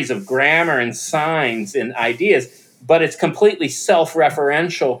series of grammar and signs and ideas, but it's completely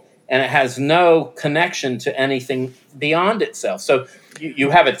self-referential, and it has no connection to anything beyond itself. So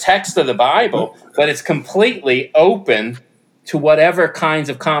you have a text of the Bible, but it's completely open to whatever kinds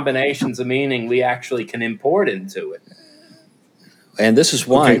of combinations of meaning we actually can import into it. And this is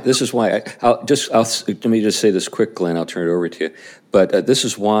why. Okay. This is why. Let me just say this quick, Glenn. I'll turn it over to you. But this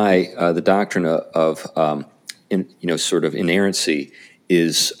is why the doctrine of sort of inerrancy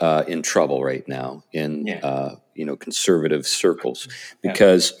is in trouble right now in conservative circles,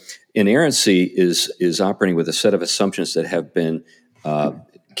 because inerrancy is operating with a set of assumptions that have been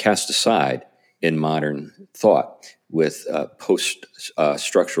cast aside in modern thought, with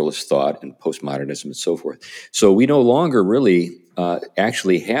post-structuralist thought and postmodernism and so forth. So we no longer really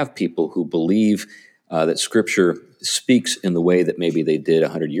actually have people who believe that Scripture speaks in the way that maybe they did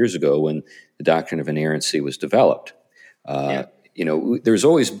 100 years ago when the doctrine of inerrancy was developed. There's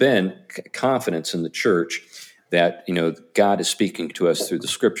always been confidence in the church that God is speaking to us through the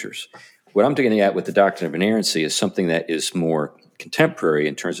Scriptures. What I'm getting at with the doctrine of inerrancy is something that is more contemporary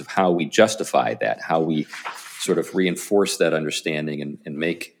in terms of how we justify that, how we sort of reinforce that understanding and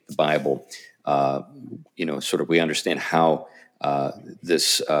make the Bible, we understand how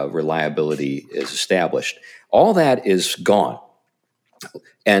this reliability is established. All that is gone,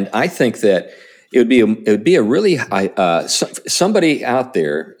 and I think that it would be a really somebody out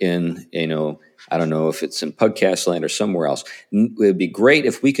there in I don't know if it's in podcast land or somewhere else. It would be great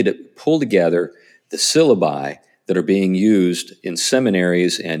if we could pull together the syllabi that are being used in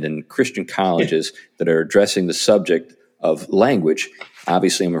seminaries and in Christian colleges that are addressing the subject of language.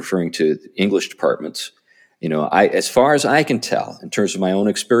 Obviously, I'm referring to English departments. As far as I can tell, in terms of my own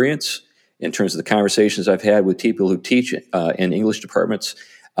experience, in terms of the conversations I've had with people who teach in English departments.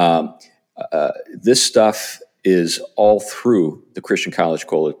 This stuff is all through the Christian College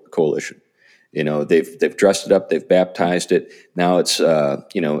Coalition. They've dressed it up, they've baptized it. Now it's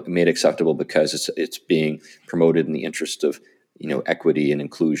made acceptable because it's being promoted in the interest of equity and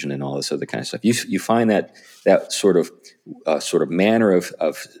inclusion and all this other kind of stuff. You find that sort of manner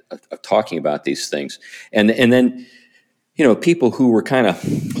of talking about these things, and then people who were kind of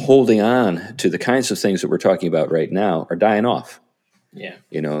holding on to the kinds of things that we're talking about right now are dying off. Yeah,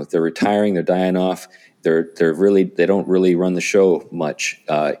 they're retiring, they're dying off. They don't really run the show much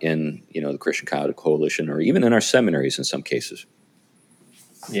in the Christian College Coalition or even in our seminaries in some cases.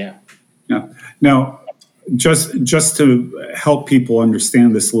 Yeah. Now, just to help people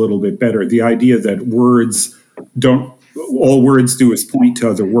understand this a little bit better, the idea that all words do is point to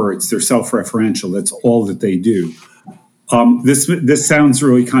other words. They're self-referential. That's all that they do. This sounds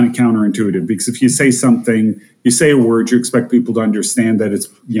really kind of counterintuitive, because if you say something, you say a word, you expect people to understand that it's,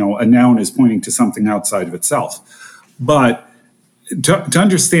 a noun is pointing to something outside of itself. But to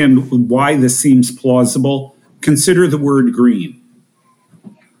understand why this seems plausible, consider the word green.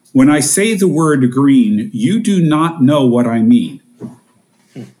 When I say the word green, you do not know what I mean.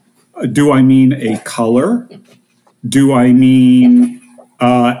 Do I mean a color? Do I mean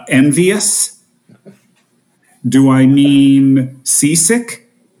envious? Do I mean seasick?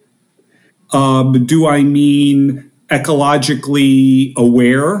 Do I mean ecologically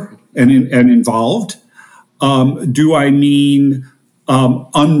aware and involved? Do I mean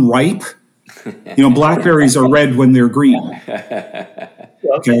unripe? Blackberries are red when they're green.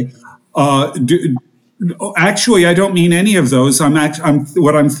 Okay. Actually, I don't mean any of those.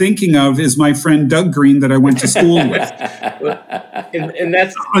 What I'm thinking of is my friend Doug Green that I went to school with. and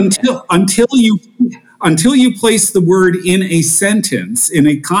that's until you place the word in a sentence, in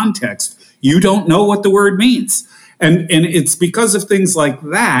a context, you don't know what the word means. And it's because of things like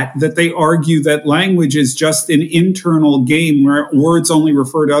that they argue that language is just an internal game where words only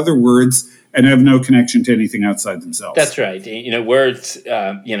refer to other words and have no connection to anything outside themselves. That's right. Words,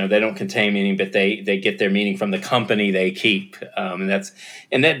 they don't contain meaning, but they get their meaning from the company they keep. That was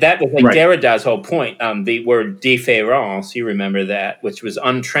like right. Derrida's whole point. The word différence, you remember that, which was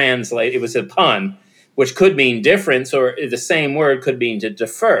untranslated. It was a pun, which could mean difference, or the same word could mean to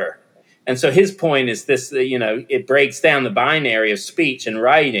defer. And so his point is this, it breaks down the binary of speech and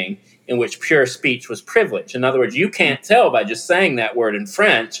writing, in which pure speech was privilege. In other words, you can't tell by just saying that word in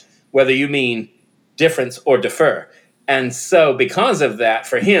French whether you mean difference or defer. And so because of that,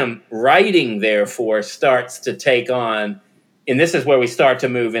 for him, writing, therefore, starts to take on, and this is where we start to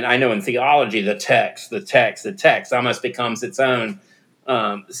move in, I know in theology, the text almost becomes its own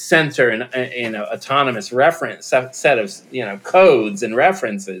center in an autonomous reference set of codes and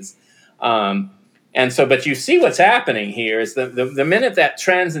references. And so, but you see what's happening here is the minute that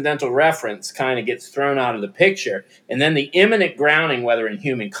transcendental reference kind of gets thrown out of the picture, and then the immanent grounding, whether in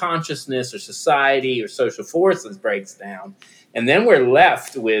human consciousness or society or social forces, breaks down, and then we're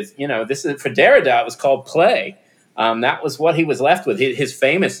left with, this is, for Derrida, it was called play. That was what he was left with. His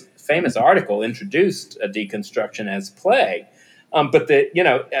famous article introduced a deconstruction as play. But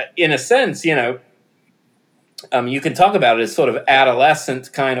in a sense, you can talk about it as sort of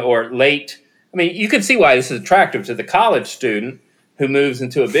adolescent kind of, or late. I mean, you can see why this is attractive to the college student who moves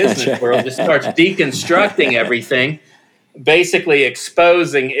into a business world, just starts deconstructing everything, basically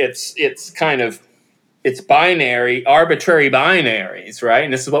exposing its binary, arbitrary binaries, right?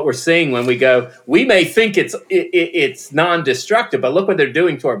 And this is what we're seeing when we may think it's non-destructive, but look what they're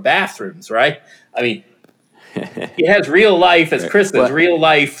doing to our bathrooms, right? I mean, it has real life, as Chris says, real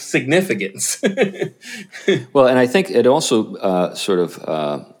life significance. Well, and I think it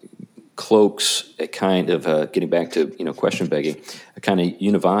also cloaks a kind of, getting back to question begging, a kind of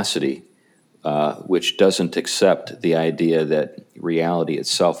univocity, which doesn't accept the idea that reality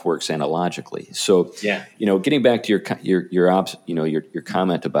itself works analogically. So, getting back to your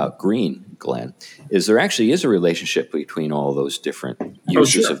comment about green, Glenn, there actually is a relationship between all those different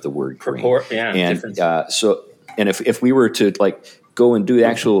uses of the word green. And if we were to go and do the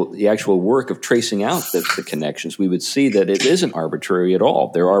actual work of tracing out the connections, we would see that it isn't arbitrary at all.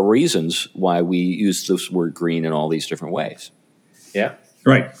 There are reasons why we use this word green in all these different ways. Yeah.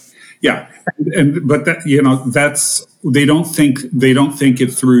 Right. Yeah. But that's, they don't think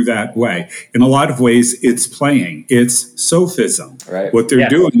it through that way. In a lot of ways, it's playing. It's sophism. Right. What they're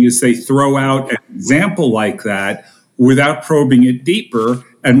doing is they throw out an example like that without probing it deeper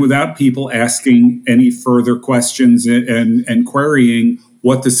and without people asking any further questions and querying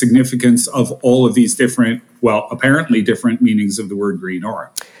what the significance of all of these different apparently different meanings of the word green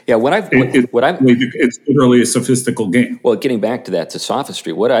aura. Yeah, It's literally a sophistical game. Well, getting back to that, to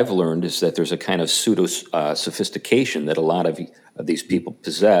sophistry, what I've learned is that there's a kind of pseudo sophistication that a lot of these people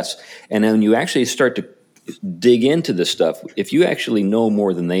possess, and then you actually start to dig into this stuff. If you actually know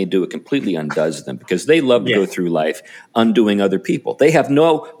more than they do, it completely undoes them, because they love to go through life undoing other people. They have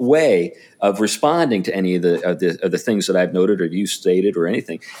no way of responding to any of the things that I've noted or you stated or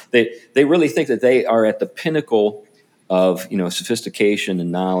anything. They really think that they are at the pinnacle of sophistication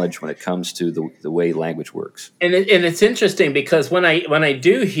and knowledge when it comes to the way language works. And it's interesting because when I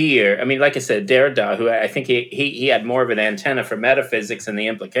do hear, I mean, like I said, Derrida, who I think he had more of an antenna for metaphysics and the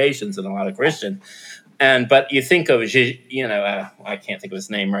implications than a lot of Christian. But you think of, I can't think of his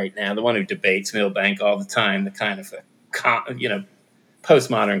name right now, the one who debates Milbank all the time, the kind of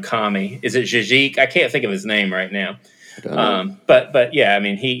postmodern commie. Is it Zizek? I can't think of his name right now. But yeah, I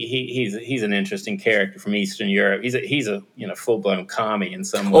mean, he's an interesting character from Eastern Europe. He's a full blown commie in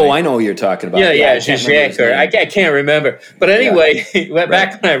some way. Oh, I know who you're talking about. Yeah, Zizek, or I can't remember. But anyway,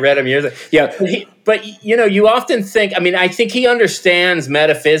 back when I read him years ago. Yeah. But you often think, I mean, I think he understands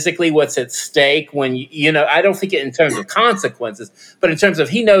metaphysically what's at stake when, I don't think it in terms of consequences, but in terms of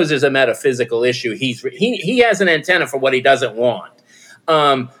he knows there's a metaphysical issue. He has an antenna for what he doesn't want.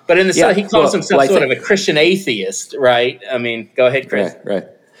 But in the he calls himself sort of a Christian athist, right? I mean, go ahead, Chris. Right.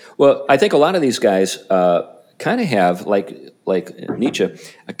 Well, I think a lot of these guys kind of have, like Nietzsche,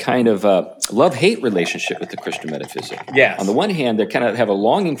 a kind of love-hate relationship with the Christian metaphysic. Yes. On the one hand, they kind of have a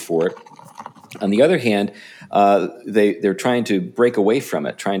longing for it. On the other hand, they're trying to break away from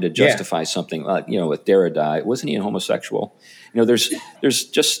it, trying to justify something. With Derrida, wasn't he a homosexual? There's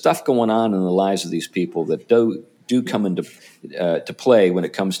just stuff going on in the lives of these people that do come into to play when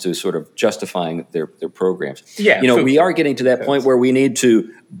it comes to sort of justifying their programs. Yeah, we are getting to that point where we need to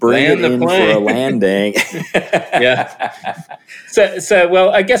bring it in for a landing. Yeah. So well,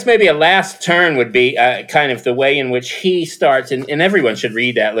 I guess maybe a last turn would be kind of the way in which he starts, and everyone should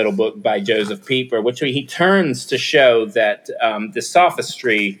read that little book by Joseph Pieper, which he turns to show that the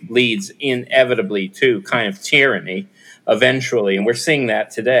sophistry leads inevitably to kind of tyranny eventually, and we're seeing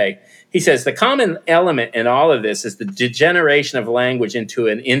that today. He says the common element in all of this is the degeneration of language into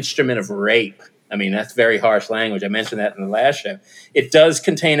an instrument of rape. I mean, that's very harsh language. I mentioned that in the last show. It does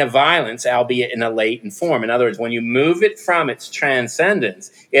contain a violence, albeit in a latent form. In other words, when you move it from its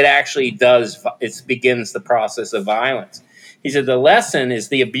transcendence, it actually begins the process of violence. He said the lesson is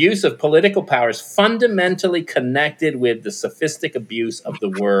the abuse of political power is fundamentally connected with the sophistic abuse of the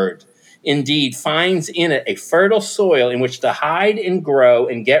word. Indeed, finds in it a fertile soil in which to hide and grow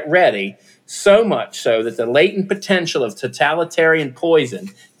and get ready, so much so that the latent potential of totalitarian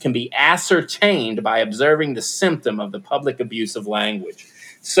poison can be ascertained by observing the symptom of the public abuse of language.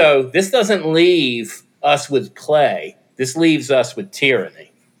 So this doesn't leave us with play. This leaves us with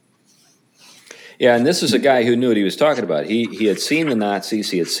tyranny. Yeah, and this is a guy who knew what he was talking about. He had seen the Nazis,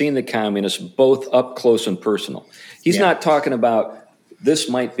 he had seen the communists, both up close and personal. He's not talking about this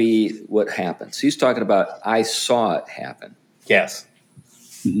might be what happens. He's talking about I saw it happen. Yes.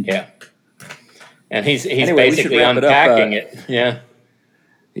 Mm-hmm. Yeah. And he's anyway, basically unpacking it. Yeah.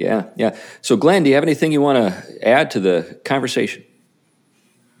 Yeah. So, Glenn, do you have anything you want to add to the conversation?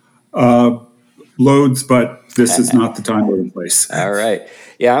 Loads, but this is not the time or the place. All right.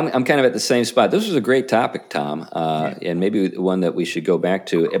 Yeah, I'm kind of at the same spot. This was a great topic, Tom, and maybe one that we should go back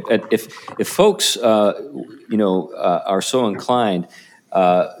to. If folks, are so inclined,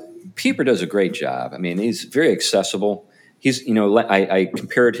 Pieper does a great job. I mean, he's very accessible. He's, I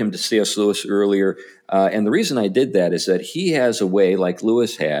compared him to C.S. Lewis earlier, and the reason I did that is that he has a way, like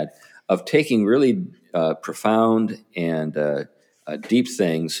Lewis had, of taking really profound and deep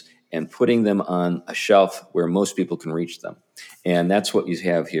things and putting them on a shelf where most people can reach them. And that's what you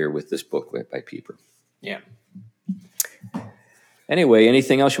have here with this book by Pieper. Yeah. Anyway,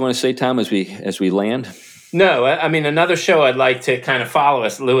 anything else you want to say, Tom, as we land? No, I mean, another show I'd like to kind of follow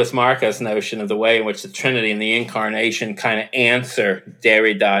is Louis Marco's notion of the way in which the Trinity and the Incarnation kind of answer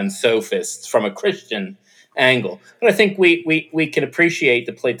Derrida and sophists from a Christian angle. But I think we can appreciate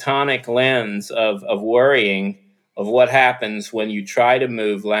the Platonic lens of worrying of what happens when you try to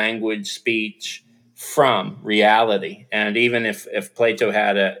move language, speech from reality. And even if Plato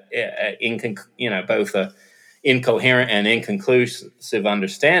had both a incoherent and inconclusive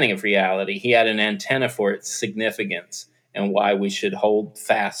understanding of reality, he had an antenna for its significance and why we should hold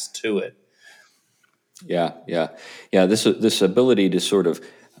fast to it. Yeah. This ability to sort of,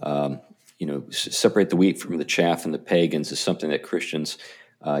 separate the wheat from the chaff and the pagans is something that Christians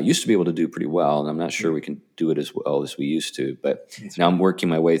used to be able to do pretty well, and I'm not sure we can do it as well as we used to. But now I'm working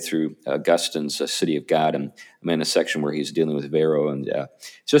my way through Augustine's City of God, and I'm in a section where he's dealing with Varro, and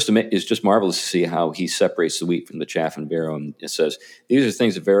it's just marvelous to see how he separates the wheat from the chaff in Varro, and it says these are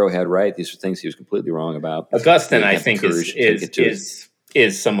things that Varro had right, these are things he was completely wrong about. Augustine, I think,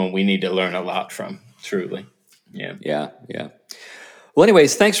 is someone we need to learn a lot from. Truly, yeah. Well,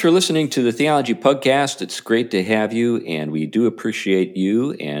 anyways, thanks for listening to the Theology Pugcast. It's great to have you, and we do appreciate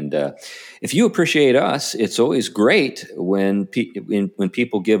you. And if you appreciate us, it's always great when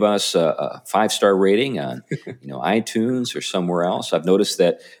people give us a 5-star rating on iTunes or somewhere else. I've noticed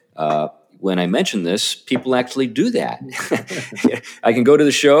that when I mention this, people actually do that. I can go to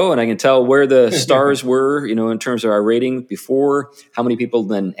the show and I can tell where the stars were, in terms of our rating before, how many people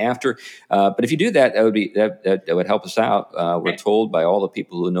then after. But if you do that, that would help us out. We're told by all the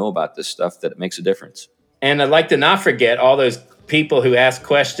people who know about this stuff that it makes a difference. And I'd like to not forget all those people who ask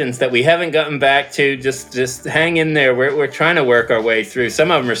questions that we haven't gotten back to. Just hang in there. We're trying to work our way through. Some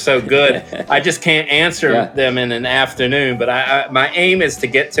of them are so good, I just can't answer them in an afternoon. But my aim is to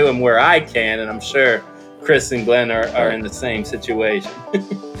get to them where I can, and I'm sure Chris and Glenn are in the same situation.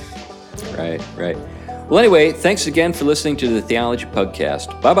 Right. Well, anyway, thanks again for listening to the Theology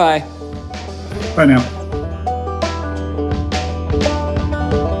Pugcast. Bye-bye. Bye now.